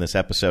at least in this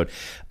episode,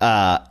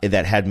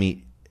 that had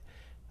me...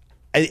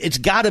 It's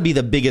got to be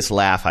the biggest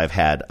laugh I've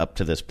had up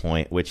to this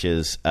point, which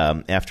is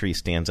after he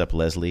stands up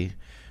Leslie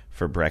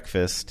for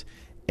breakfast,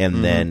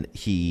 and then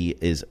he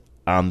is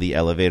on the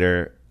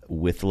elevator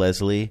with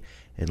Leslie,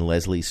 and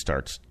Leslie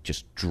starts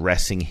just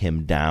dressing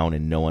him down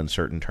in no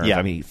uncertain terms. Yeah.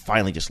 I mean, he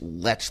finally just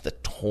lets the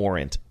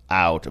torrent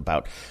out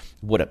about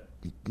what a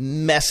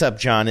mess up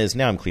John is.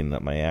 Now I'm cleaning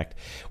up my act.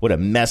 What a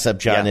mess up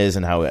John is,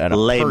 and how on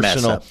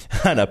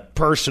a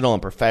personal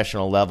and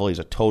professional level, he's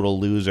a total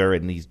loser,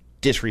 and he's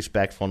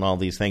disrespectful and all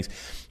these things.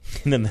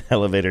 And then the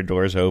elevator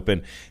doors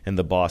open, and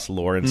the boss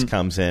Lawrence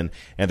comes in,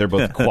 and they're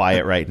both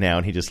quiet right now,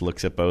 and he just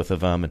looks at both of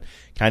them and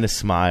kind of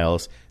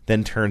smiles,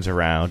 then turns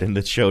around, and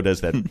the show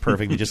does that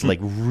perfectly, just like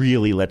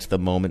really lets the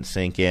moment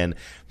sink in.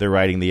 They're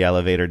riding the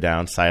elevator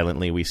down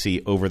silently. We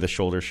see over the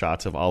shoulder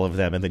shots of all of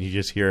them, and then you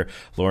just hear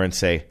Lawrence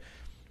say,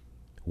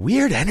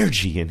 "Weird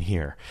energy in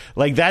here."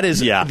 Like,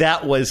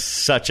 that was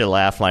such a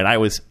laugh line. I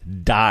was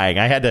dying.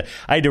 I had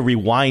to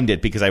rewind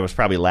it because I was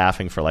probably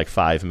laughing for like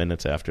 5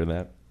 minutes after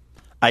that.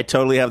 I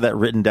totally have that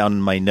written down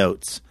in my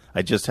notes.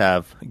 I just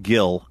have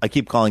Gil. I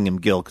keep calling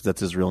him Gil because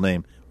that's his real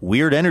name.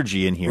 Weird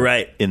energy in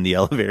here, in the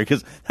elevator,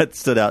 because that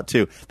stood out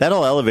too. That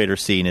whole elevator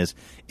scene is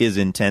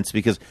intense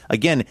because,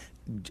 again,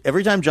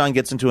 every time John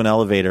gets into an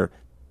elevator,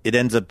 it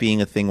ends up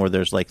being a thing where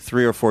there's like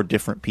 3 or 4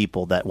 different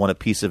people that want a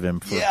piece of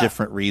him for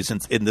different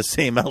reasons in the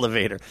same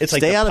elevator. It's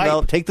Stay like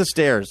out of take the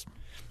stairs.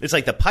 It's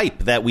like the pipe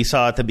that we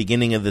saw at the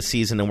beginning of the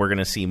season, and we're going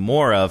to see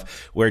more of,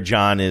 where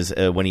John is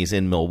when he's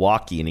in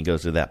Milwaukee and he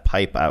goes to that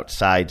pipe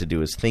outside to do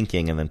his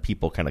thinking, and then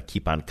people kind of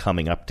keep on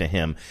coming up to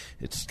him.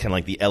 It's kind of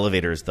like the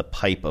elevator is the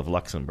pipe of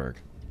Luxembourg.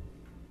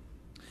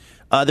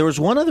 There was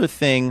one other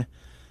thing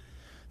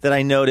that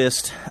I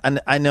noticed, and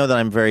I know that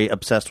I'm very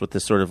obsessed with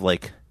this sort of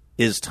like,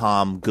 is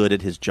Tom good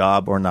at his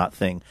job or not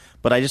thing,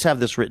 but I just have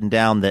this written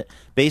down that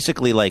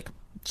basically like,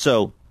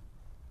 so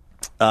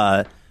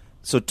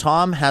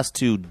Tom has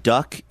to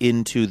duck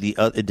into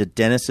into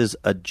Dennis's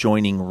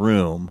adjoining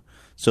room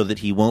so that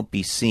he won't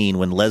be seen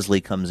when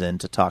Leslie comes in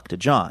to talk to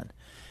John.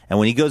 And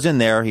when he goes in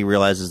there, he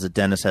realizes that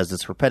Dennis has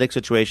this herpetic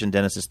situation.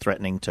 Dennis is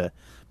threatening to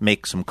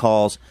make some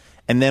calls.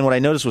 And then what I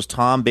noticed was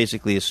Tom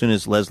basically, as soon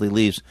as Leslie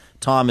leaves,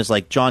 Tom is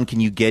like, John, can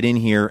you get in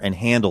here and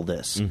handle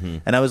this? Mm-hmm.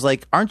 And I was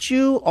like, aren't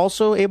you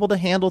also able to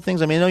handle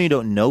things? I mean, I know you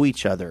don't know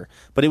each other,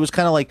 but it was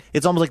kind of like,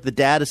 it's almost like the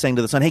dad is saying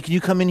to the son, hey, can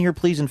you come in here,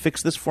 please, and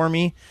fix this for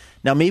me?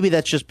 Now, maybe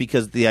that's just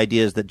because the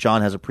idea is that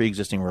John has a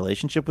pre-existing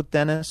relationship with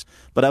Dennis.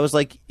 But I was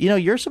like,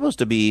 you're supposed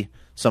to be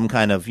some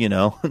kind of,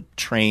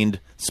 trained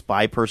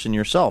spy person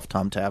yourself,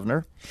 Tom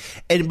Tavener.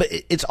 But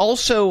it's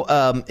also,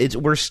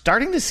 we're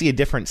starting to see a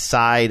different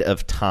side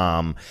of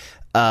Tom.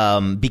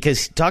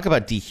 Because talk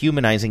about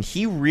dehumanizing,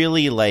 he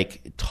really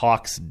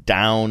talks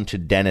down to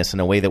Dennis in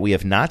a way that we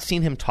have not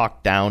seen him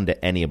talk down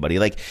to anybody.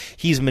 Like,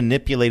 he's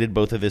manipulated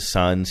both of his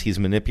sons. He's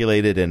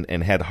manipulated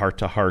and had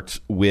heart-to-hearts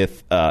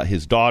with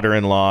his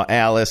daughter-in-law,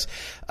 Alice.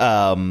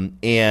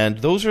 And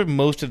those are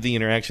most of the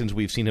interactions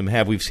we've seen him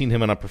have. We've seen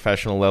him on a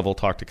professional level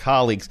talk to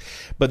colleagues.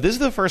 But this is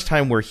the first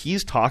time where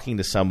he's talking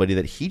to somebody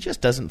that he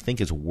just doesn't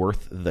think is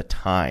worth the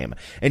time.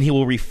 And he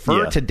will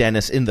refer to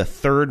Dennis in the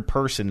third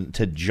person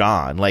to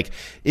John.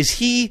 Is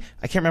he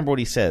 – I can't remember what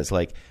he says.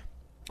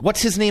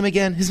 What's his name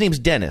again? His name's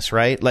Dennis,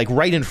 right?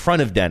 Right in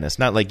front of Dennis,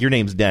 not like your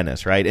name's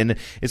Dennis, right? And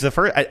it's the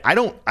first. I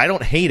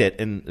don't hate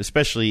it, and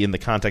especially in the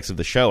context of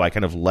the show, I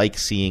kind of like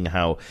seeing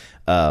how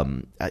I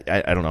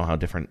don't know how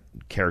different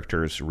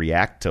characters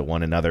react to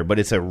one another, but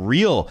it's a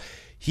real.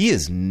 He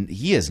has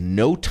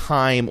no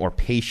time or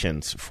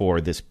patience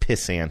for this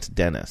pissant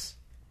Dennis.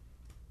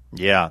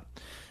 Yeah,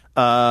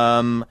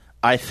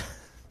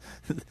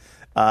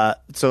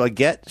 so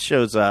Agathe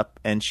shows up,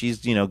 and she's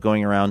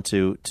going around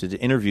to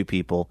interview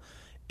people.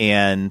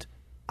 And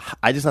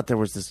I just thought there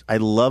was this – I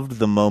loved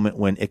the moment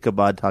when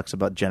Ichabod talks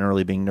about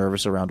generally being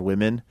nervous around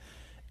women.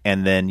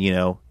 And then,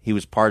 he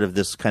was part of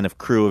this kind of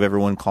crew of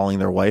everyone calling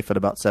their wife at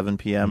about 7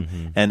 p.m.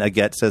 Mm-hmm. And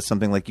Agathe says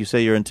something like, you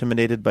say you're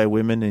intimidated by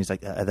women? And he's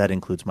like, that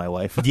includes my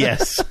wife.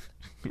 Yes.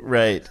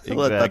 Right,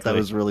 exactly. I thought that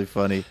was really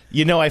funny.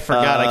 I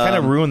forgot. I kind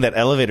of ruined that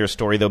elevator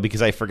story, though,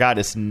 because I forgot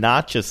it's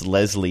not just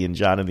Leslie and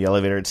John in the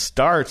elevator. It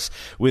starts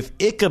with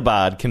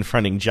Ichabod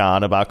confronting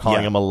John about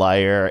calling him a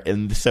liar.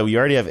 And so you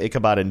already have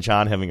Ichabod and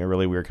John having a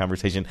really weird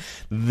conversation.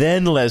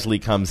 Then Leslie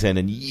comes in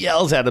and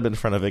yells at him in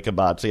front of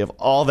Ichabod. So you have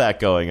all that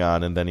going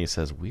on. And then he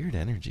says, weird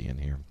energy in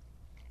here.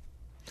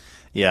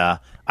 Yeah.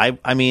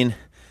 I mean,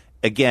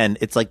 again,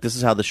 it's like this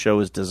is how the show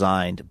is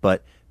designed,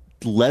 but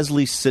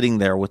Leslie sitting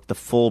there with the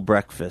full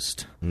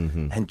breakfast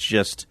and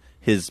just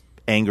his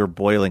anger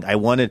boiling.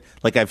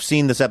 I've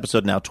seen this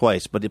episode now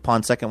twice, but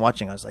upon second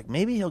watching, I was like,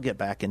 maybe he'll get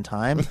back in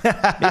time.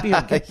 Maybe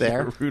he'll get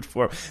there. Root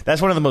for him.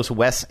 That's one of the most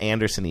Wes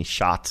Anderson-y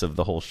shots of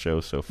the whole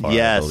show so far.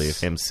 Yes. I believe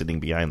him sitting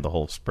behind the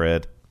whole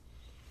spread.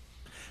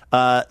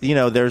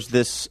 There's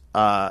this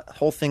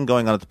whole thing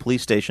going on at the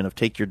police station of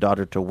take your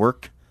daughter to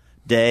work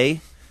day,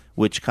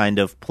 which kind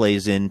of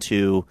plays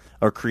into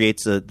or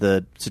creates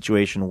the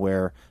situation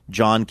where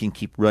John can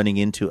keep running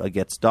into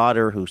Agathe's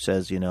daughter, who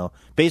says,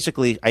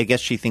 basically, I guess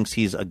she thinks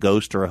he's a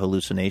ghost or a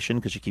hallucination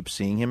because she keeps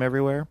seeing him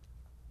everywhere.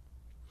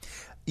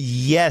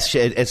 Yes,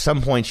 at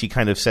some point she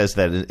kind of says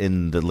that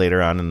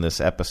later on in this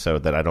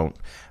episode that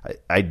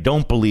I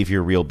don't believe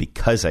you're real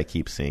because I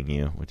keep seeing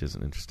you, which is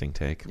an interesting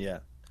take.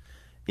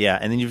 Yeah,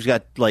 and then you've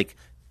got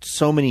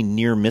so many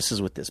near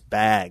misses with this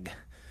bag.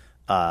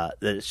 That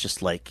it's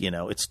just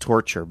it's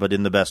torture, but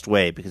in the best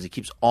way, because he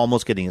keeps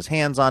almost getting his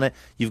hands on it.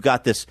 You've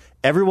got this,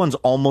 everyone's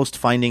almost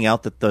finding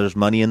out that there's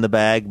money in the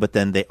bag, but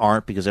then they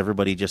aren't because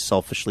everybody just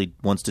selfishly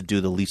wants to do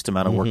the least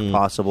amount of work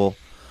possible.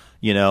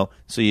 So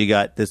you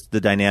got the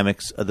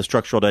dynamics, the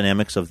structural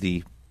dynamics of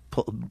the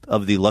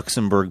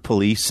Luxembourg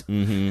police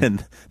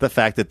and the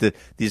fact that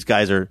these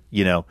guys are,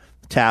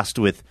 tasked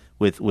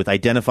with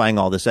identifying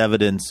all this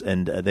evidence,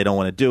 and they don't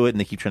want to do it, and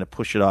they keep trying to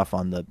push it off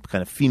on the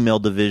kind of female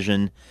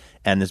division.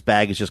 And this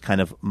bag is just kind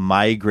of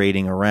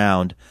migrating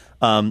around.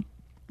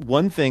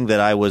 One thing that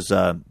I was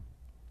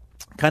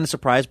kind of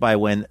surprised by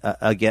when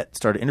Agathe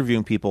started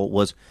interviewing people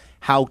was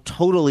how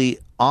totally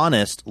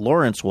honest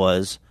Lawrence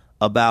was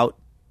about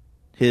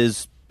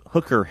his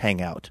hooker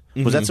hangout.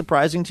 Was that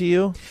surprising to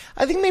you?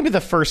 I think maybe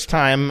the first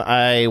time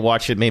I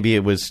watched it, maybe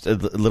it was a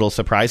little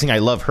surprising. I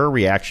love her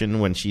reaction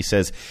when she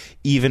says,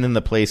 even in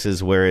the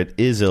places where it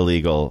is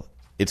illegal,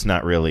 it's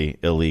not really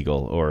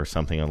illegal, or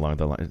something along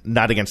the line.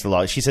 Not against the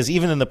law. She says,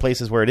 even in the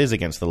places where it is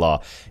against the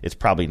law, it's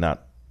probably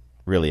not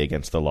really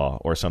against the law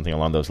or something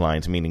along those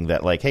lines, meaning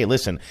that, like, hey,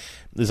 listen,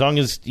 as long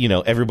as,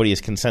 everybody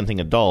is consenting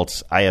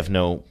adults, I have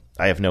no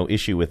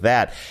issue with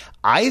that.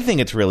 I think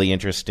it's really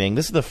interesting.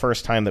 This is the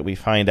first time that we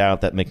find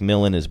out that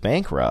Macmillan is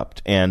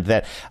bankrupt, and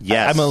that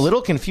I'm a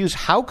little confused.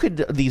 How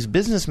could these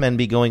businessmen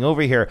be going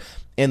over here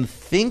and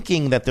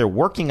thinking that they're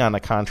working on a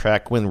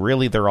contract when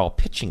really they're all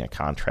pitching a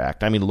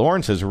contract? I mean,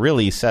 Lawrence has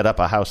really set up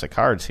a house of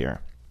cards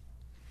here.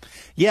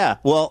 Yeah,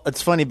 well,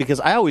 it's funny because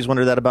I always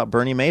wondered that about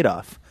Bernie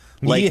Madoff.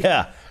 Like,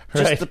 yeah,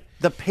 right. Just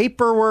the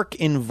paperwork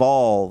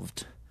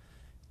involved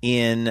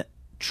in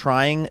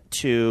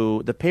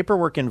the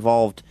paperwork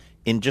involved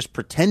in just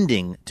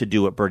pretending to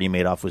do what Bernie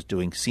Madoff was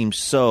doing seems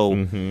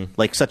so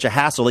like such a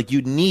hassle. Like,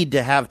 you'd need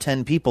to have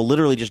 10 people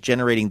literally just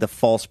generating the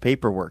false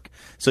paperwork.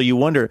 So you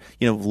wonder,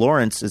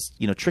 Lawrence is,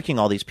 tricking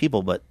all these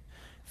people, but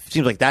it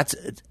seems like that's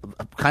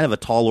kind of a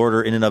tall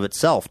order in and of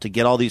itself to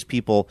get all these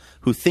people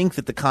who think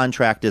that the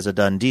contract is a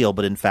done deal,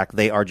 but in fact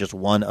they are just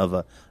one of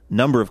a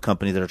number of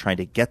companies that are trying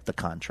to get the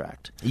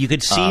contract. You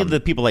could see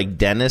the people like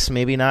Dennis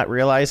maybe not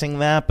realizing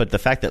that, but the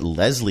fact that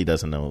Leslie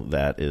doesn't know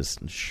that is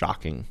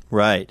shocking.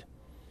 Right.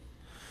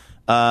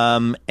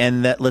 And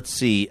that, let's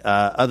see,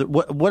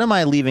 what am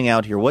I leaving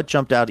out here? What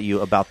jumped out at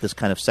you about this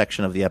kind of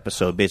section of the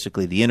episode?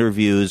 Basically, the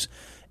interviews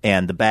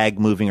and the bag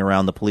moving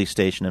around the police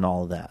station and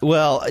all of that.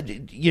 Well,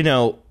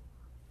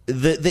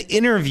 the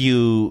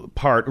interview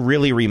part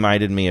really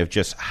reminded me of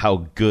just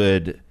how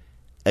good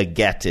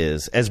Agathe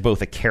is as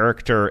both a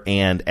character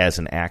and as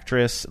an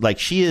actress. Like,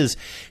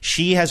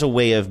 she has a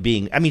way of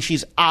being, I mean,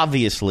 she's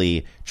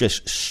obviously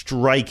just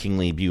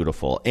strikingly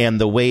beautiful, and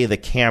the way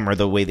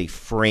they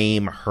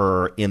frame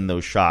her in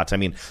those shots. I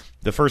mean,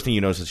 the first thing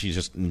you notice is she's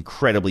just an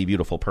incredibly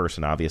beautiful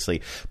person,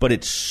 obviously, but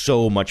it's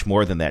so much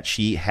more than that.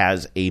 She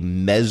has a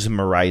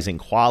mesmerizing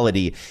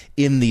quality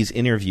in these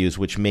interviews,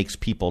 which makes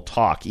people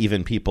talk,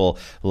 even people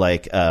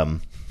like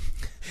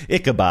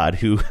Ichabod,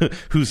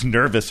 who's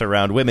nervous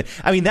around women.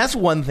 I mean, that's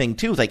one thing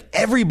too. Like,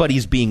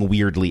 everybody's being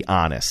weirdly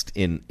honest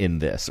in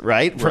this,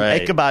 right? From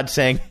Ichabod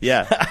saying,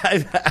 "Yeah,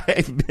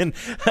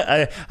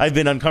 I've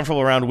been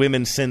uncomfortable around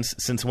women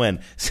since when?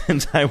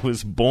 Since I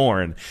was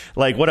born."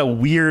 Like, what a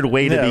weird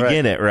way to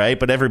begin it, right?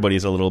 But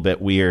everybody's a little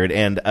bit weird.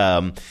 And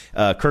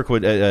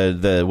Kirkwood,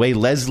 the way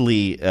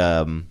Leslie,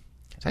 did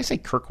I say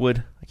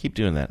Kirkwood? I keep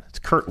doing that. It's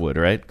Kurtwood,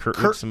 right?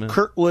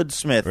 Kurtwood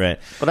Smith. Right.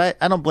 But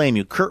I don't blame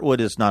you. Kurtwood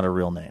is not a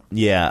real name.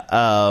 Yeah.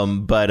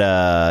 But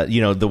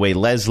the way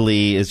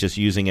Leslie is just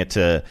using it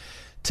to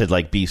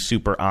like be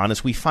super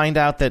honest. We find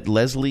out that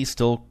Leslie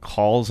still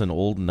calls an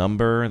old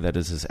number that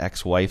is his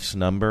ex-wife's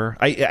number.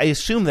 I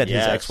assume that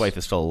his ex-wife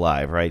is still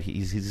alive, right?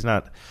 He's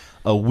not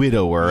a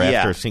widower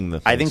after seeing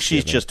the I think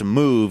she's just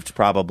moved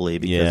probably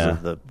because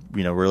of the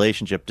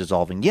relationship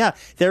dissolving. Yeah,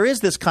 there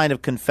is this kind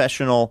of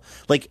confessional,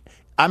 like,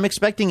 I'm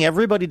expecting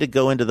everybody to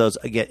go into those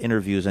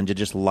interviews and to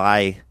just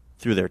lie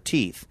through their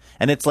teeth.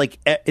 And it's like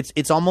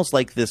it's almost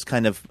like this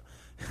kind of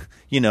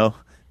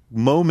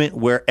moment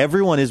where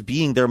everyone is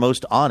being their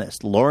most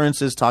honest.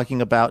 Lawrence is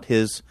talking about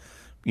his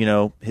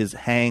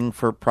hang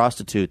for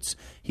prostitutes.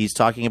 He's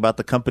talking about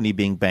the company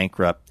being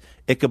bankrupt.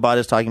 Ichabod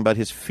is talking about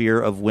his fear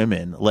of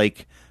women.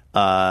 Like,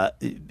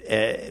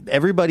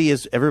 everybody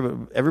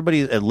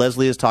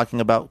Leslie is talking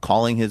about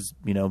calling his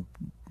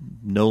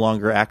no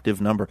longer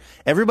active number.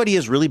 Everybody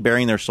is really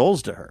bearing their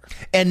souls to her,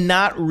 and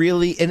not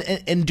really,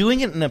 and doing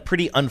it in a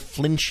pretty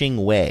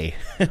unflinching way,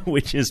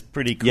 which is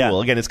pretty cool.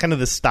 Yeah. Again, it's kind of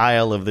the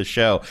style of the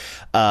show,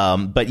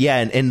 but yeah,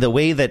 and the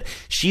way that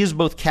she is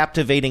both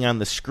captivating on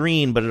the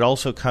screen, but it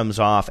also comes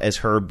off as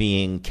her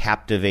being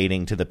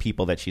captivating to the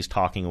people that she's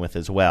talking with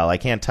as well. I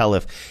can't tell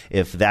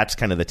if that's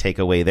kind of the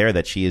takeaway there,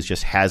 that she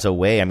has a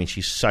way. I mean,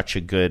 she's such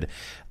a good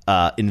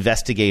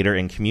investigator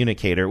and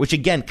communicator, which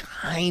again,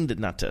 kind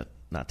of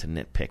not to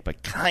nitpick,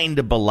 but kind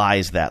of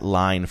belies that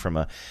line from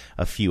a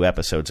few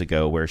episodes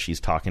ago where she's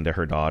talking to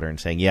her daughter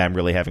and saying, yeah, I'm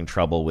really having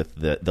trouble with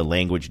the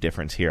language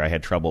difference here. I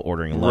had trouble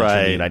ordering lunch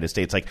in the United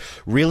States. Like,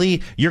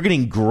 really? You're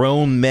getting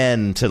grown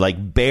men to,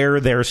 like,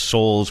 bare their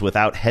souls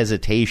without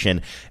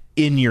hesitation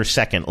in your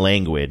second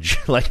language.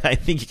 Like, I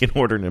think you can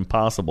order an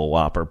Impossible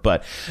Whopper.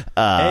 But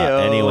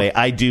anyway,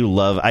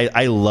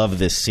 I love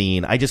this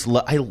scene. I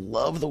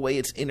love the way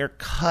it's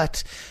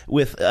intercut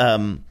with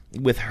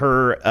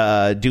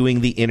her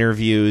doing the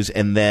interviews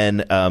and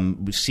then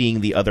seeing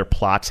the other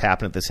plots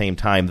happen at the same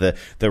time.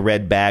 The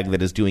red bag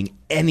that is doing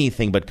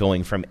anything but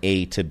going from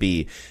A to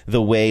B.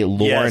 The way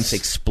Lawrence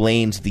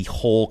explains the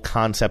whole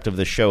concept of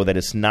the show, that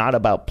it's not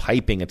about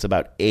piping, it's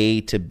about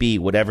A to B,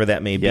 whatever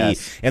that may be.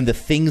 And the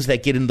things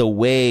that get in the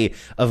way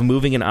of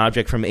moving an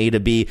object from A to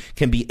B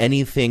can be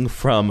anything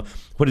from,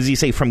 what does he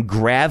say, from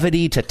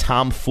gravity to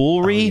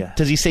tomfoolery?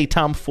 Does he say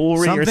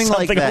tomfoolery or something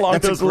like that? Along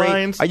those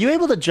lines? Are you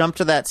able to jump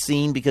to that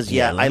scene? Because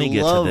let me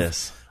get to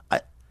this.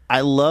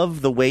 I love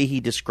the way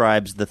he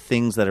describes the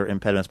things that are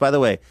impediments. By the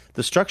way,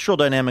 the structural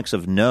dynamics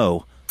of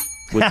No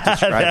would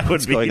describe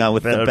what's going on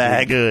with the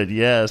bag. Good,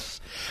 yes.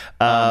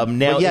 Now,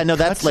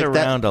 that's like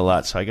around a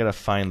lot, so I got to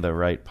find the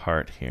right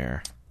part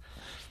here.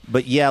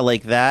 But yeah,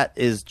 like, that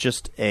is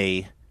just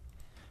a.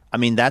 I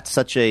mean, that's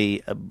such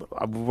we've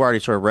already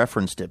sort of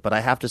referenced it, but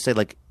I have to say,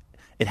 like,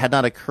 it had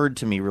not occurred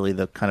to me really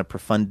the kind of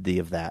profundity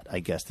of that, I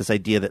guess. This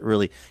idea that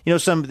really,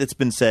 it's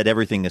been said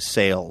everything is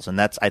sales, and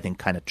that's, I think,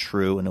 kind of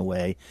true in a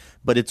way.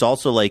 But it's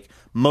also like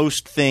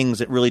most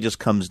things, it really just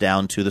comes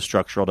down to the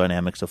structural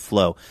dynamics of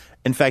flow.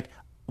 In fact,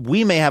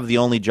 we may have the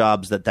only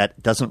jobs that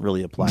doesn't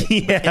really apply to.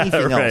 Yeah,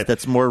 anything right. else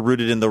that's more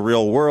rooted in the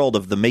real world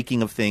of the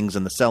making of things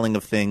and the selling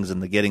of things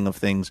and the getting of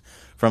things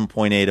from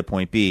point A to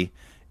point B.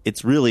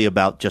 It's really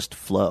about just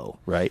flow,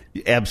 right?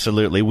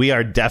 Absolutely. We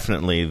are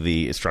definitely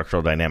the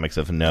structural dynamics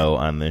of no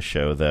on this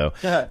show, though.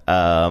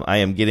 I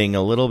am getting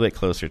a little bit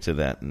closer to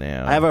that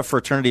now. I have a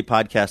fraternity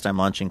podcast I'm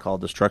launching called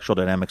The Structural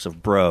Dynamics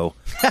of Bro,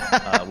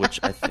 which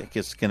I think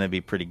is going to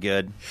be pretty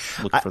good.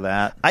 Look for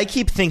that. I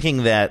keep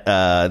thinking that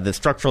the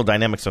structural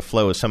dynamics of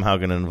flow is somehow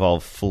going to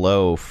involve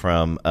Flow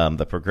from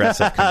the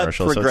Progressive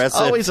commercial. Progressive.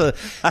 So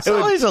it's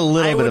always a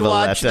little bit of a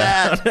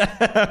letdown.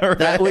 Right?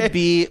 That would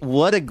be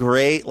what a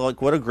great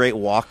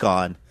walk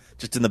on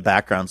just in the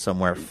background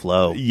somewhere.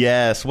 Flow.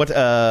 Yes. What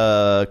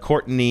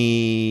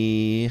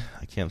Courtney,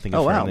 I can't think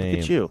of her name. Look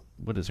at you.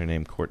 What is her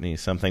name? Courtney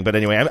something. But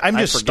anyway, I'm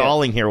just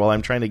stalling here while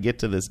I'm trying to get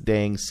to this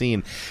dang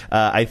scene.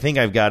 I think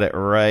I've got it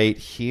right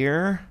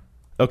here.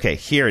 Okay,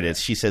 here it is.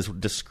 She says,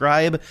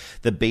 describe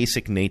the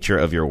basic nature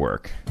of your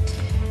work.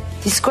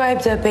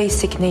 Describe the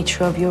basic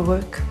nature of your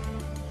work.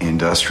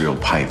 Industrial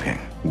piping.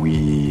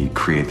 We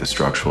create the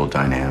structural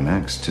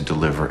dynamics to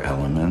deliver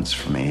elements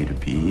from A to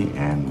B,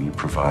 and we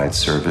provide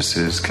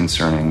services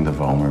concerning the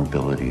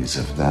vulnerabilities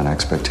of that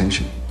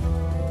expectation.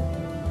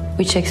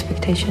 Which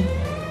expectation?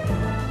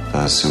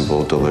 The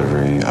simple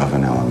delivery of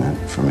an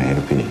element from A to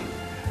B.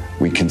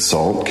 We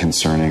consult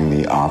concerning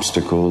the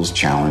obstacles,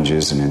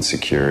 challenges, and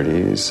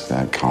insecurities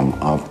that come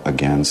up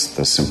against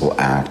the simple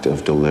act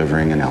of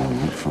delivering an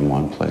element from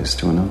one place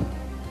to another.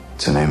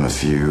 To name a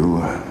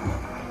few,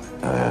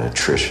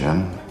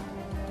 attrition,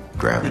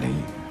 gravity,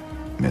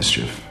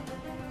 mischief,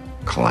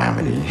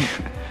 calamity,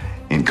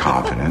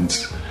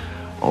 incompetence,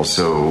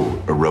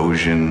 also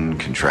erosion,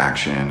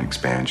 contraction,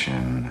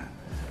 expansion,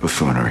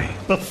 buffoonery.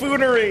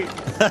 Buffoonery!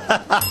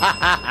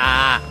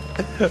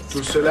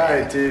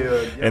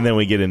 And then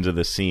we get into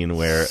the scene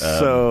where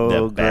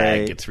that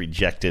bag gets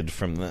rejected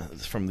from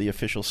the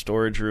official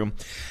storage room.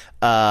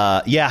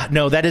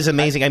 That is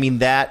amazing. I mean,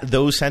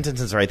 those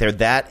sentences right there,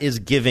 that is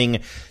giving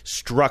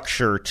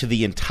structure to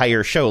the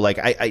entire show. Like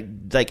I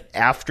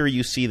after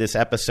you see this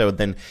episode,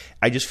 then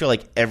I just feel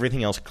like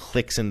everything else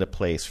clicks into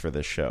place for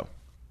this show.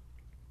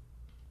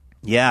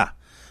 Yeah.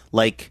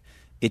 Like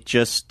it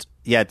just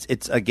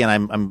it's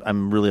again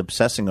I'm really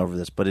obsessing over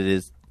this, but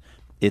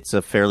it's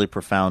a fairly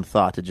profound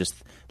thought to just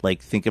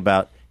like think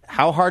about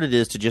how hard it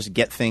is to just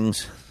get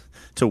things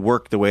to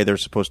work the way they're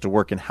supposed to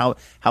work, and how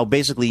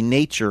basically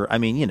nature, I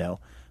mean,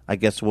 I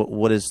guess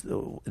what is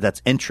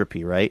that's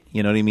entropy, right?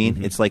 You know what I mean?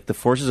 Mm-hmm. It's like the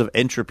forces of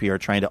entropy are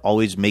trying to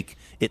always make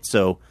it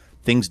so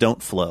things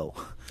don't flow.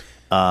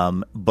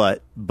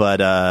 But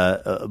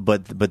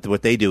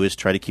what they do is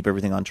try to keep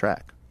everything on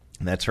track.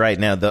 That's right.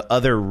 Now, the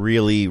other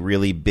really,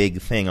 really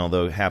big thing,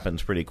 although it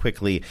happens pretty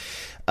quickly,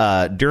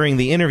 during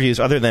the interviews,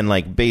 other than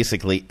like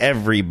basically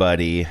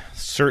everybody,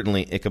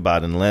 certainly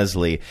Ichabod and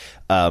Leslie,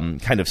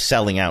 kind of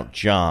selling out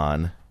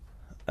John.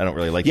 I don't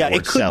really like the word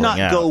it could selling not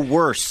out. go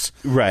worse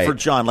Right. for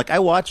John. Like I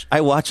watch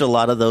a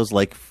lot of those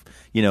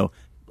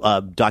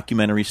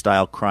documentary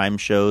style crime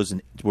shows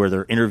and where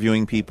they're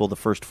interviewing people, the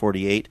first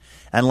 48,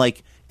 and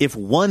like if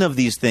one of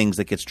these things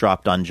that gets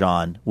dropped on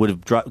John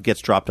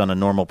gets dropped on a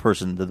normal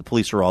person, the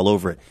police are all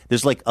over it.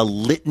 There's like a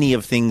litany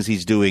of things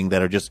he's doing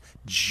that are just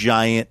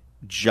giant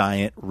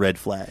red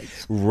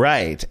flags.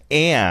 Right.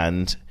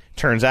 And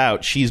turns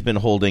out she's been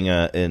holding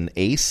an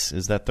ace.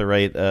 Is that the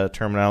right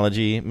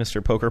terminology,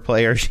 Mr. Poker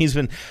Player? She's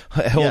been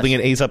holding an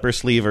ace up her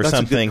sleeve or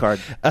something.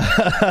 That's a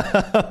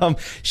good card.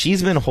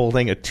 She's been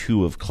holding a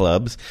 2 of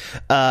clubs.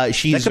 That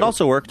could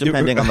also work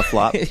depending on the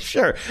flop.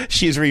 Sure.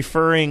 She's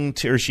referring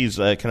to, or she's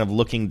kind of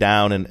looking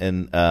down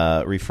and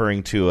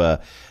referring to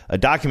a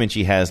document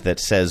she has that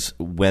says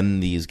when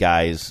these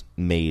guys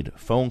made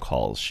phone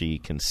calls. She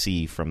can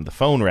see from the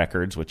phone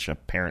records, which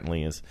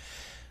apparently is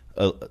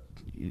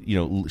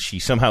she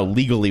somehow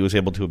legally was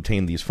able to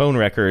obtain these phone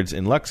records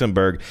in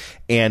Luxembourg,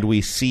 and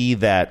we see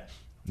that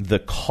the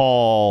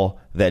call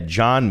that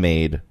John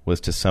made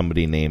was to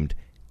somebody named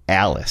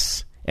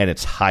Alice, and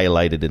it's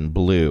highlighted in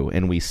blue,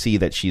 and we see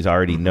that she's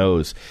already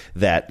knows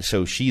that,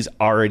 so she's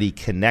already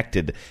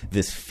connected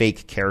this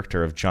fake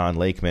character of John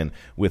Lakeman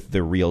with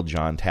the real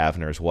John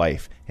Tavener's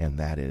wife, and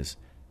that is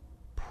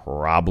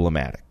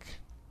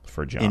problematic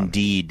for John.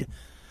 Indeed.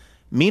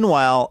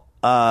 Meanwhile,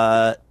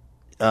 I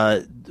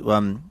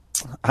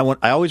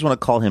always want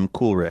to call him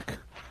Cool Rick.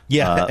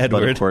 Yeah,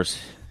 Edward. But of course,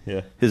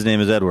 his name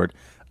is Edward.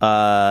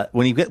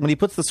 When he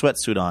puts the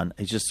sweatsuit on,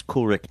 he's just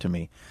Cool Rick to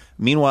me.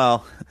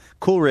 Meanwhile,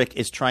 Cool Rick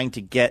is trying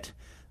to get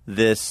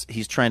this.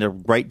 He's trying to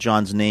write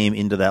John's name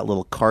into that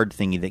little card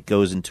thingy that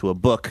goes into a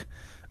book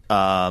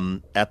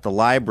at the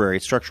library,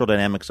 Structural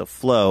Dynamics of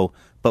Flow.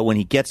 but when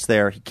he gets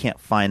there, he can't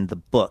find the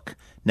book.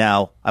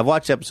 Now, I've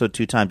watched the episode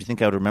 2 times. You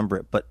think I would remember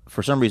it, but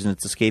for some reason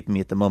it's escaping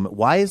me at the moment.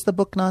 Why is the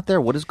book not there?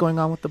 What is going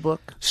on with the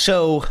book?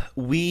 So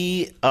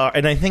we are,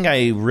 and I think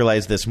I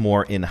realized this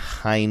more in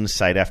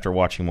hindsight after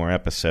watching more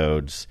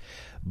episodes,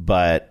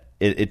 but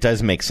it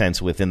does make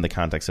sense within the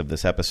context of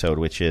this episode,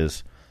 which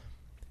is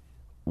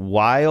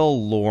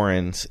while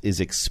Lawrence is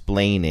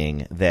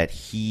explaining that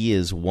he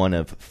is one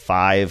of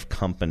 5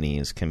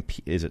 companies,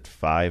 is it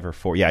 5 or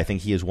 4? Yeah, I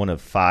think he is one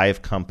of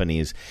 5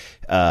 companies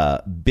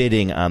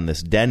bidding on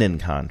this Denon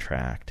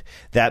contract.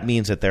 That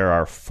means that there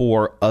are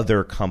 4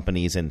 other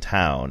companies in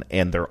town,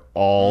 and they're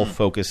all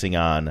focusing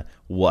on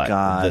what?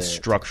 The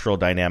structural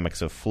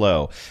dynamics of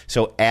flow.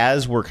 So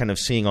as we're kind of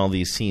seeing all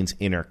these scenes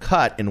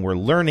intercut and we're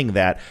learning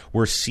that,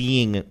 we're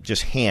seeing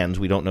just hands,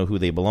 we don't know who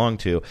they belong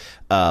to,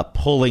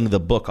 pulling the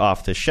book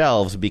off the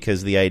shelves,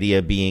 because the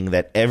idea being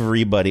that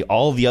everybody,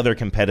 all the other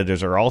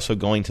competitors are also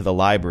going to the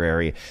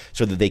library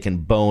so that they can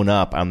bone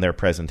up on their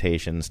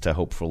presentations to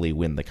hopefully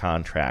win the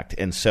contract.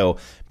 And so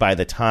by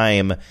the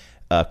time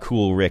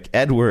Cool Rick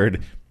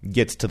Edward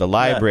gets to the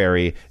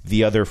library,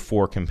 the other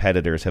 4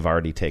 competitors have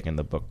already taken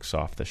the books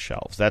off the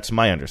shelves. That's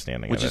my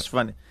understanding Which of it. is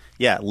funny.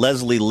 Yeah,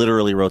 Leslie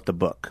literally wrote the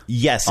book.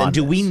 Yes, and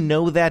do we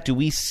know that? Do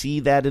we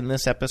see that in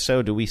this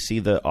episode? Do we see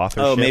the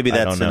authorship? Oh, maybe I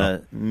that's don't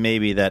know.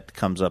 maybe that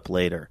comes up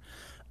later.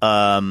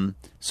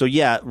 So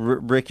yeah,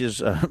 Rick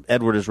is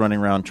Edward is running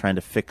around trying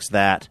to fix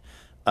that,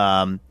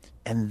 and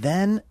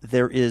then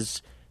there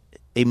is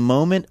a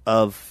moment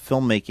of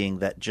filmmaking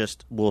that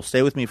just will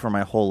stay with me for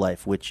my whole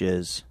life, which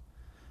is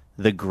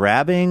the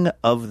grabbing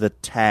of the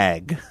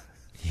tag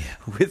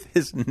with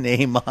his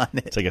name on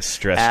it. It's like a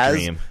stress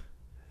dream.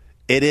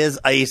 It is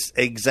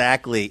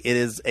exactly. It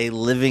is a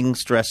living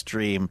stress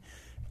dream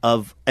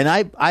of, and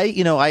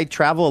I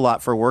travel a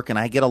lot for work, and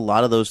I get a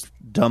lot of those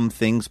dumb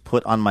things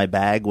put on my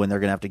bag when they're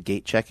going to have to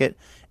gate check it.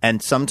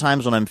 And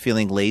sometimes when I'm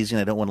feeling lazy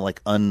and I don't want to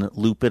like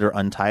unloop it or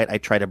untie it, I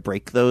try to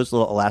break those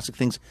little elastic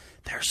things.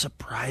 They're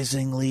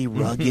surprisingly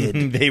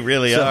rugged. They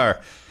really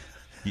are.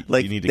 You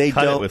need to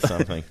cut it with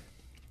something.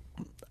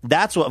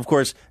 That's what, of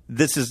course,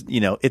 this is,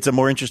 it's a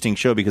more interesting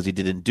show because he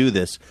didn't do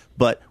this.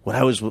 But what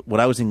I was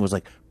thinking was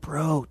like,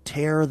 bro,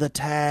 tear the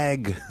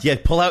tag. Yeah,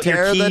 pull out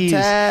your keys. Tear the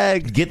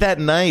tag. Get that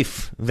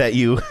knife that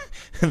you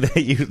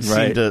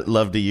seem to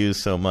love to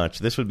use so much.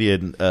 This would be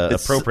an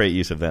appropriate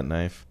use of that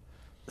knife.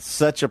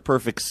 Such a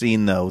perfect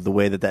scene, though, the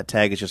way that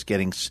tag is just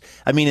getting.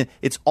 I mean,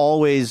 it's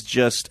always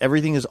just,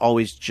 everything is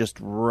always just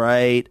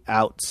right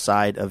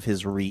outside of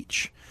his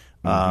reach.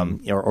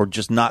 Or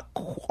just not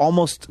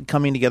almost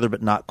coming together,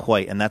 but not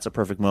quite. And that's a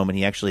perfect moment.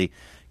 He actually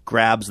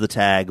grabs the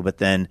tag, but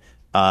then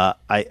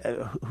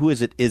who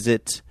is it? Is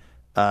it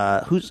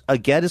who's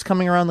Aged is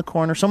coming around the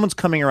corner? Someone's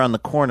coming around the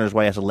corner is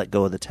why he has to let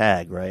go of the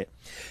tag, right?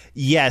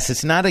 Yes,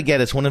 it's not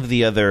Aged. It's one of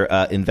the other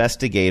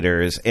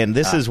investigators. And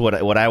this is what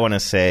I want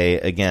to say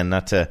again,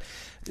 not to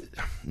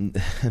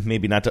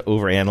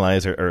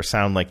overanalyze or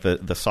sound like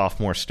the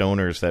sophomore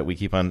stoners that we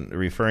keep on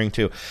referring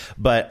to.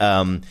 But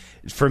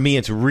for me,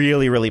 it's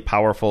really, really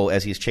powerful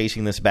as he's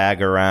chasing this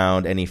bag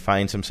around and he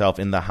finds himself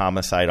in the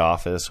homicide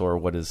office, or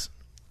what is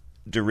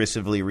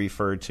derisively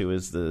referred to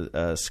as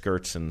the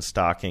skirts and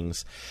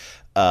stockings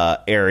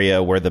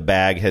area, where the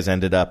bag has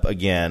ended up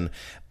again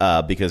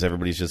because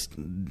everybody's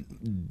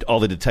all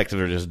the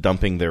detectives are just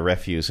dumping their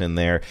refuse in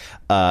there.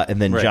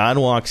 And then John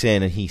walks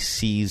in and he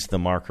sees the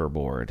marker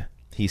board.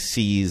 He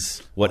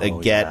sees what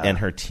Aged and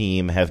her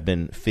team have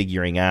been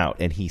figuring out,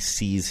 and he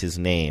sees his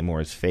name, or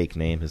his fake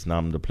name, his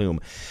nom de plume,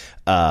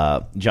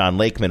 John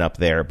Lakeman up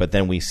there. But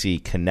then we see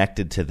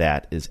connected to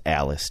that is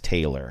Alice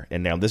Taylor.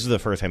 And now this is the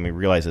first time he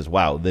realizes,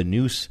 wow, the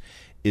noose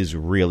is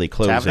really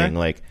closing.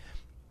 Taverner?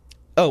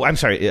 Oh, I'm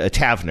sorry,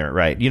 Taverner,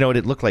 right. You know what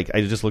it looked like?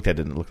 I just looked at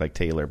it and it looked like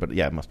Taylor, but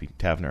yeah, it must be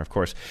Taverner, of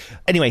course.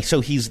 Anyway,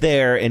 so he's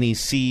there and he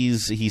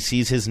sees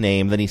his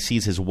name, then he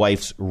sees his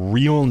wife's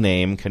real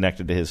name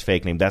connected to his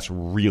fake name. That's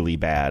really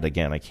bad.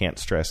 Again, I can't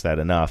stress that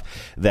enough,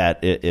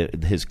 that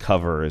his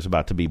cover is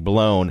about to be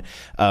blown.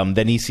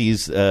 Then he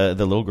sees the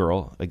little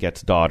girl,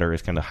 Aget's daughter,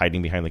 is kind of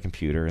hiding behind the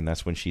computer, and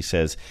that's when she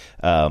says,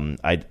 I'm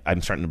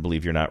starting to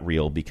believe you're not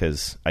real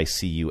because I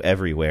see you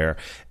everywhere.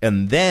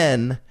 And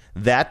then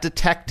that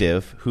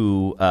detective,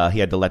 who he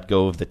had to let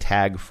go of the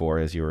tag for,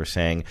 as you were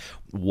saying,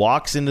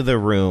 walks into the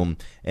room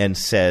and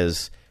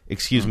says,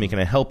 "Excuse me, can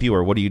I help you,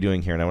 or what are you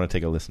doing here?" And I want to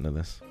take a listen to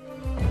this.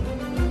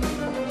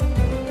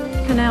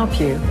 Can I help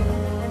you?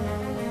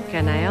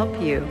 Can I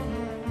help you?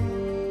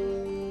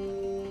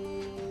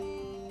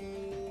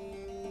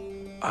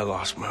 I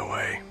lost my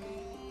way.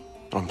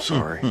 I'm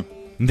sorry.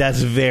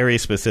 That's very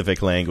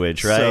specific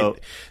language, right? So,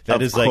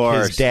 that is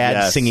like his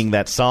dad singing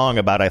that song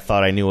about, I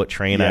thought I knew what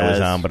train I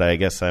was on, but I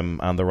guess I'm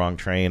on the wrong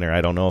train, or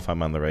I don't know if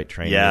I'm on the right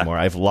train anymore.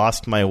 I've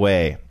lost my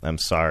way. I'm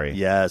sorry.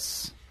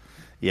 Yes.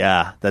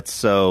 Yeah, that's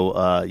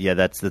so,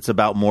 that's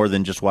about more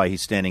than just why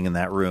he's standing in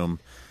that room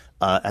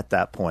at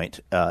that point.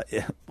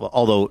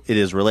 Although it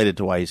is related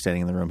to why he's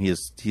standing in the room, he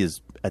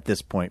is at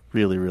this point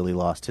really, really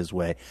lost his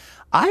way.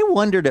 I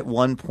wondered at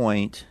one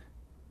point,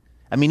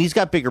 I mean, he's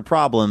got bigger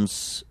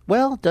problems.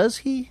 Well, does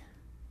he?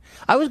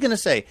 I was going to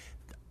say,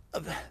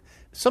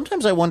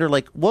 sometimes I wonder,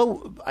 like,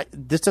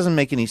 this doesn't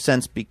make any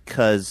sense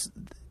because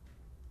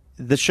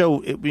the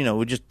show,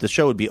 the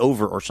show would be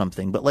over or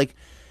something. But, like,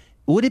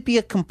 would it be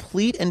a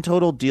complete and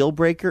total deal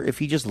breaker if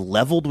he just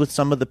leveled with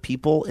some of the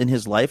people in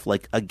his life,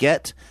 like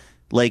Aget,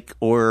 like,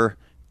 or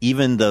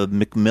even the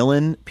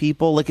Macmillan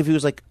people? Like, if he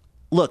was like,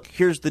 look,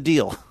 here's the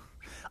deal.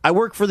 I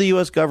work for the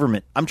U.S.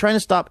 government. I'm trying to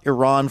stop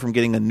Iran from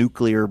getting a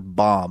nuclear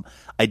bomb.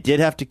 I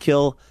did have to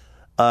kill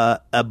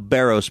a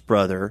Barros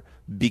brother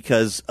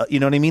because, you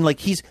know what I mean? Like,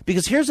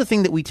 because here's the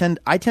thing that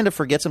I tend to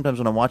forget sometimes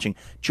when I'm watching.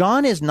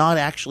 John is not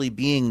actually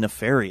being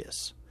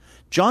nefarious.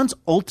 John's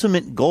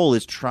ultimate goal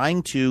is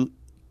trying to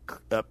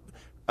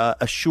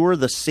assure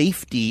the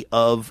safety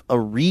of a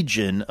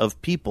region of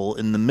people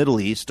in the Middle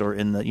East or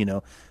in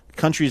the,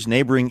 countries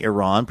neighboring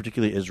Iran,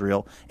 particularly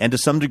Israel, and to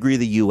some degree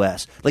the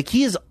U.S. Like,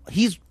 he's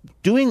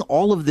doing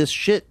all of this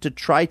shit to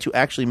try to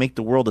actually make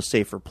the world a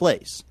safer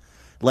place.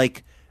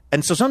 Like,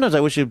 and so sometimes I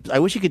wish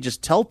he could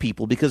just tell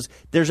people, because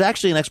there's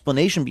actually an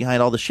explanation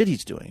behind all the shit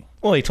he's doing.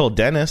 Well, he told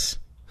Dennis.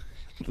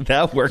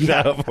 That worked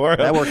out for him.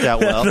 That worked out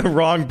well. The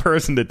wrong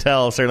person to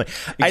tell, certainly.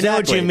 Exactly. I know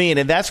what you mean,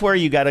 and that's where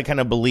you got to kind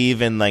of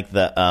believe in, like,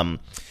 the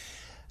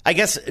I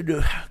guess,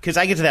 because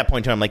I get to that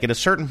point too. I'm like, at a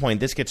certain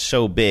point, this gets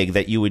so big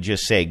that you would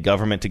just say,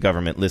 government to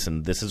government,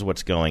 listen, this is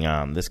what's going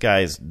on. This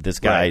guy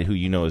right, who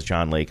you know is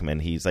John Lakeman.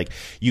 He's like,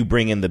 you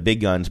bring in the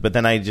big guns. But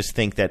then I just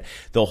think that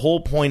the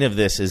whole point of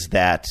this is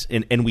that,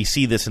 and we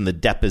see this in the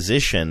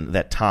deposition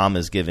that Tom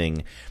is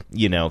giving,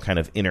 kind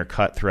of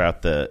intercut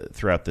throughout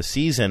the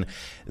season,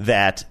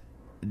 that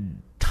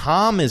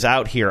Tom is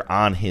out here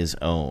on his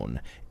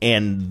own,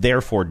 and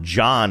therefore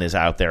John is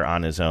out there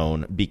on his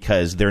own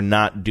because they're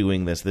not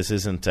doing this. This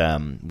isn't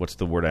what's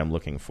the word I'm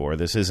looking for?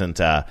 This isn't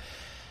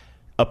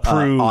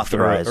approved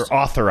authorized. or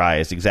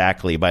authorized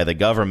exactly by the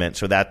government.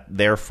 So that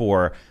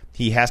therefore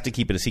he has to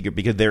keep it a secret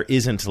because there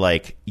isn't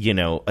like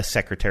a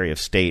Secretary of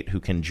State who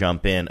can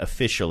jump in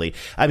officially.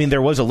 I mean,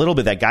 there was a little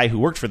bit that guy who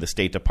worked for the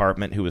State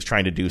Department who was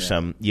trying to do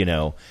some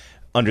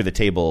under the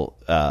table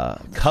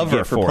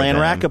cover for playing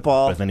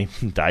racquetball, but then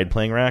he died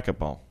playing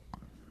racquetball.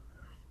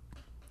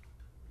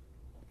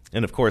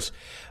 And of course,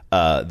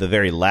 the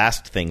very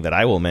last thing that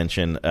I will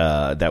mention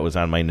that was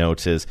on my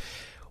notes is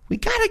we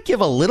got to give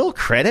a little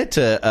credit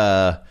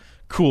to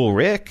Cool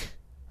Rick,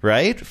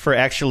 right, for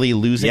actually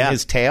losing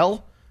his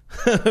tail.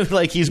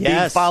 Like he's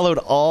being followed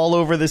all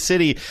over the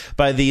city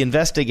by the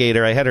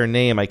investigator. I had her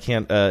name. I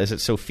can't. Is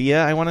it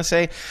Sophia? I want to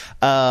say.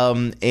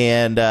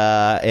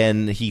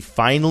 And he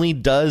finally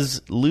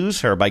does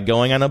lose her by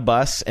going on a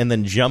bus and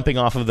then jumping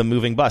off of the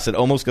moving bus. It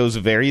almost goes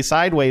very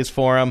sideways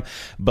for him,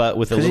 but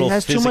with a little he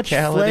has physicality. Too much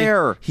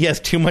flair. He has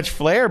too much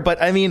flair.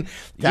 But I mean,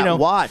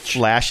 watch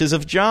flashes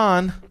of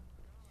John.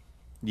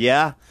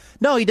 Yeah.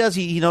 No, he does.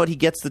 He he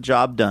gets the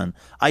job done.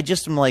 I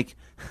just am like.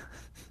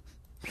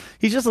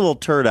 He's just a little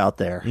turd out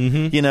there,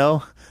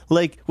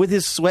 like with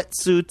his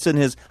sweatsuits and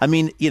his. I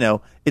mean,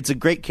 it's a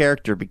great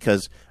character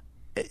because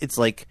it's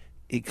like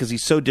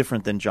he's so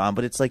different than John,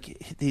 but it's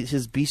like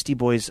his Beastie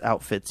Boys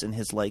outfits and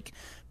his like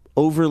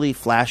overly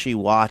flashy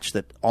watch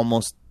that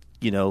almost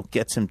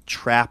gets him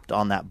trapped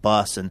on that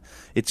bus, and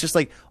it's just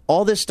like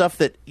all this stuff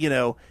that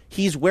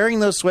he's wearing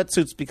those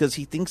sweatsuits because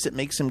he thinks it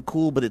makes him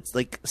cool, but it's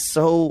like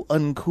so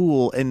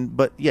uncool.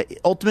 But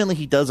ultimately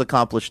he does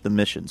accomplish the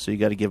mission, so you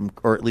got to give him,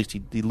 or at least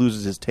he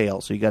loses his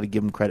tail, so you got to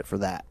give him credit for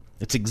that.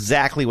 It's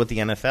exactly what the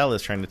NFL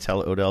is trying to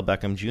tell Odell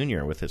Beckham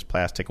Jr. with his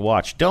plastic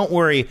watch. Don't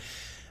worry,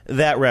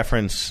 that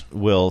reference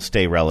will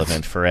stay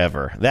relevant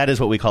forever. That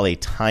is what we call a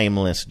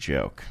timeless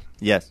joke.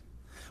 Yes.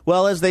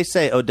 Well, as they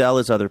say, Odell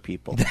is other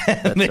people.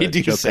 That's they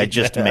do joke say I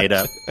just that. made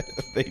up.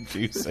 They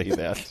do say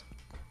that.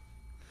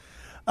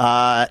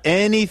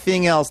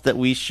 Anything else that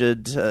we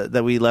should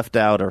that we left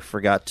out or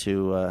forgot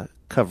to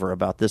cover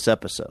about this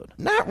episode?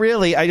 Not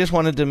really. I just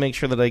wanted to make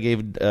sure that I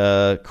gave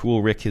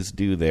Cool Rick his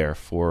due there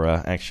for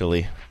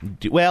actually.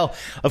 Well,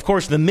 of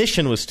course, the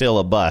mission was still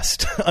a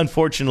bust.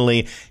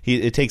 Unfortunately,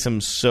 it takes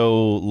him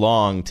so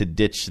long to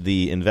ditch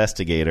the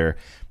investigator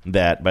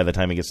that by the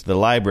time he gets to the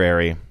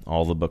library,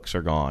 all the books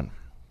are gone.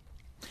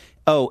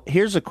 Oh,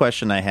 here's a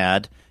question I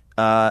had.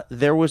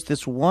 There was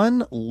this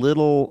one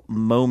little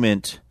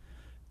moment.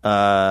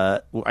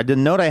 The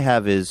note I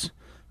have is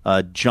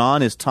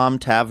John is Tom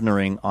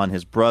Tavernering on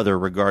his brother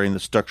regarding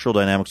the Structural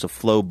Dynamics of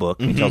Flow book.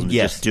 He tells him to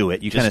just do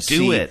it. You kind of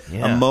see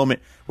a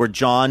moment where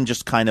John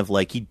just kind of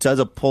like he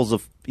pulls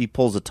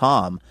a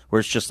Tom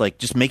where it's just like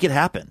just make it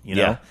happen,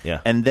 Yeah.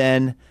 And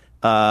then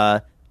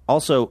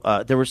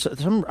also there was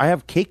some. I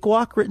have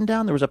Cakewalk written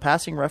down. There was a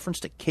passing reference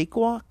to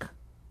Cakewalk. Do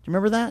you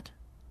remember that?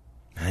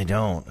 I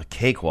don't. A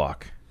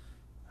cakewalk.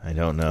 I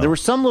don't know. There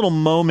was some little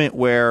moment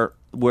where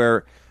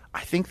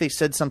I think they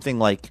said something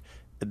like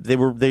they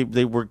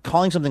were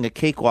calling something a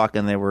cakewalk,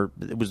 and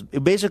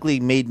it basically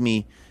made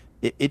me.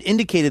 It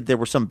indicated there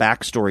was some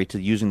backstory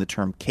to using the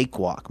term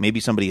cakewalk. Maybe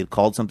somebody had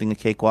called something a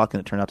cakewalk, and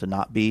it turned out to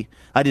not be.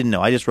 I didn't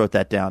know. I just wrote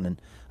that down, and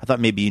I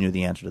thought maybe you knew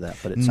the answer to that,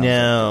 but it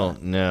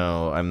sounds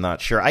no, I'm not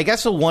sure. I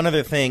guess one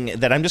other thing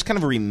that I'm just kind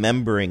of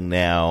remembering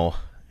now.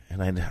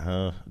 and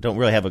I don't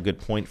really have a good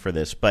point for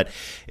this, but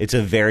it's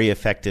a very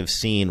effective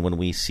scene when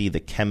we see the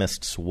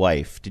chemist's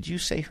wife. Did you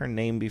say her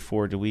name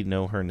before? Do we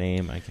know her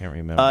name? I can't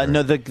remember.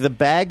 No, the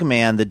bag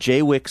man, the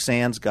Jay Wick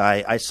Sands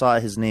guy, I saw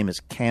his name is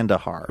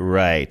Kandahar.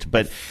 Right,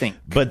 but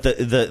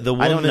the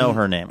woman I don't know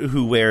her name,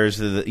 who wears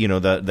the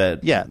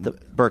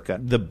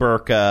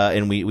burqa,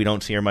 and we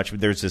don't see her much. But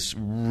there's this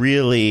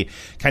really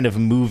kind of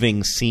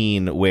moving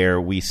scene where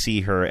we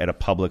see her at a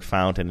public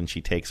fountain, and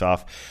she takes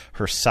off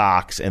her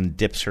socks and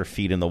dips her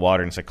feet in the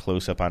water, and it's a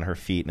close up on her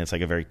feet, and it's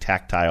like a very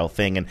tactile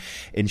thing,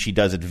 and she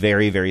does it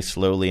very, very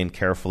slowly and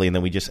carefully. And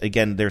then we just,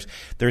 again,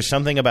 there's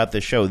something about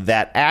the show,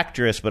 that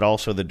actress, but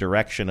also the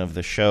direction of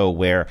the show,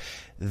 where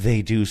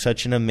they do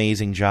such an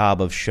amazing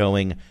job of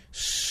showing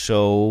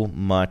so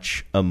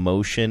much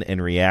emotion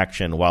and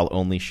reaction while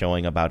only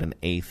showing about an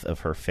eighth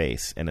of her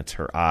face, and it's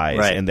her eyes.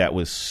 Right. And that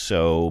was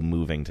so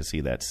moving to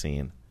see that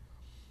scene.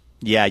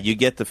 Yeah, you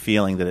get the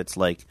feeling that it's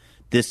like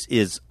this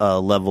is a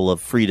level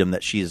of freedom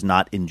that she has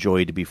not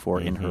enjoyed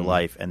before in her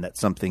life, and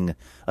that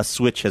a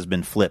switch has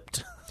been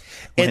flipped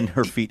when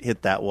her feet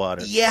hit that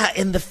water. Yeah,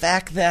 and the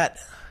fact that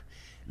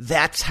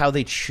that's how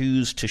they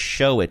choose to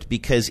show it,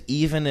 because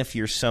even if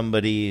you're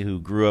somebody who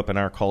grew up in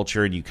our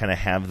culture and you kind of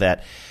have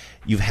that,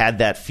 you've had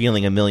that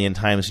feeling a million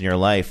times in your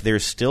life,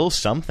 there's still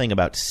something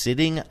about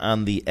sitting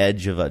on the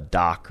edge of a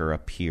dock or a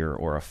pier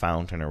or a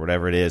fountain or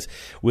whatever it is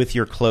with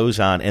your clothes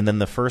on, and then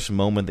the first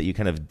moment that you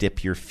kind of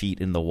dip your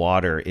feet in the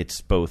water, it's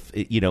both,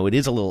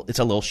 it's a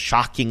little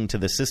shocking to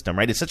the system,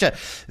 right? It's such a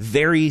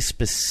very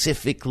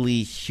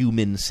specifically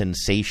human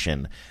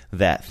sensation,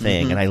 that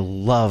thing, and I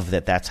love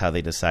that that's how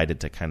they decided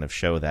to kind of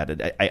show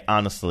that. I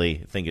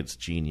honestly think it's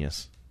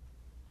genius.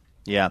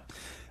 Yeah.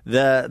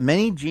 The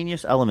many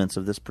genius elements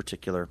of this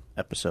particular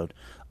episode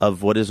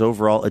of what is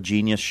overall a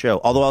genius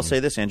show. Although I'll say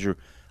this, Andrew,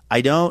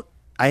 I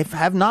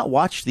have not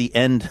watched the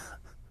end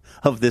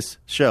of this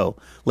show.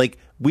 Like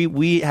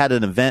we had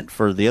an event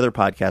for the other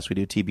podcast we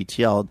do,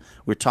 TBTL.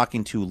 We're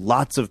talking to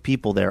lots of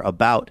people there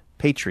about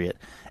Patriot.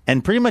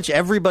 And pretty much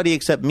everybody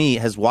except me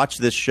has watched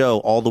this show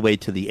all the way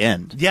to the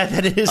end. Yeah,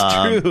 that is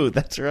true.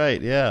 That's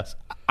right. Yeah.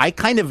 I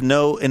kind of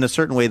know in a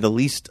certain way the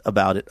least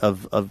about it.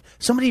 Of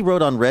somebody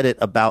wrote on Reddit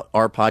about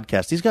our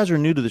podcast. These guys are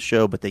new to the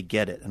show, but they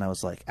get it. And I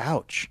was like,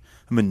 ouch,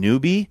 I'm a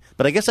newbie.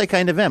 But I guess I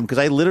kind of am, because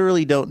I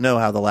literally don't know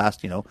how the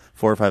last 4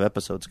 or 5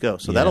 episodes go.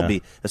 So that'll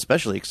be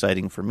especially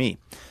exciting for me.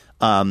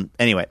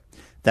 Anyway,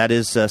 that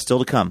is still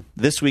to come.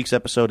 This week's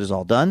episode is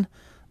all done.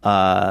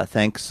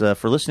 Thanks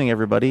for listening,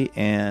 everybody.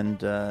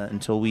 And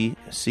until we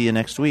see you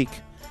next week,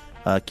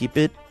 keep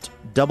it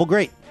double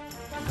great.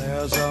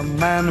 There's a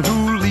man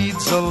who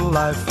leads a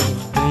life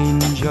of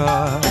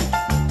danger.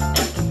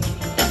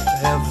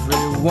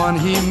 Everyone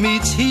he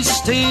meets, he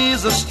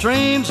stays a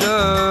stranger.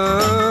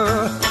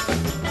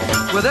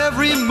 With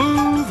every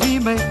move he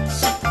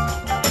makes,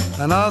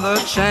 another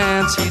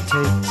chance he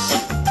takes,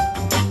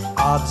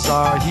 odds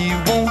are he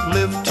won't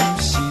live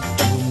to see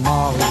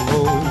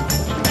tomorrow.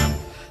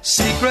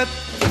 Secret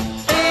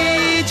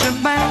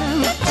agent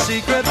man,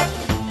 secret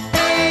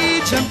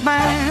agent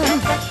man,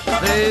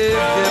 they've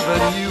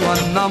given you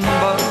a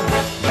number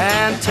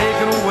and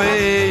taken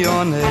away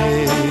your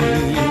name.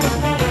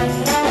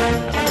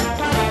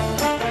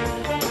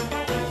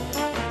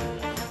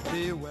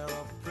 Beware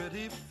of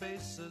pretty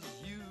faces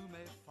you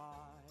may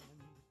find.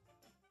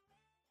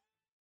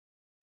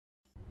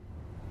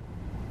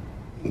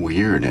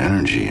 Weird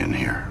energy in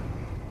here.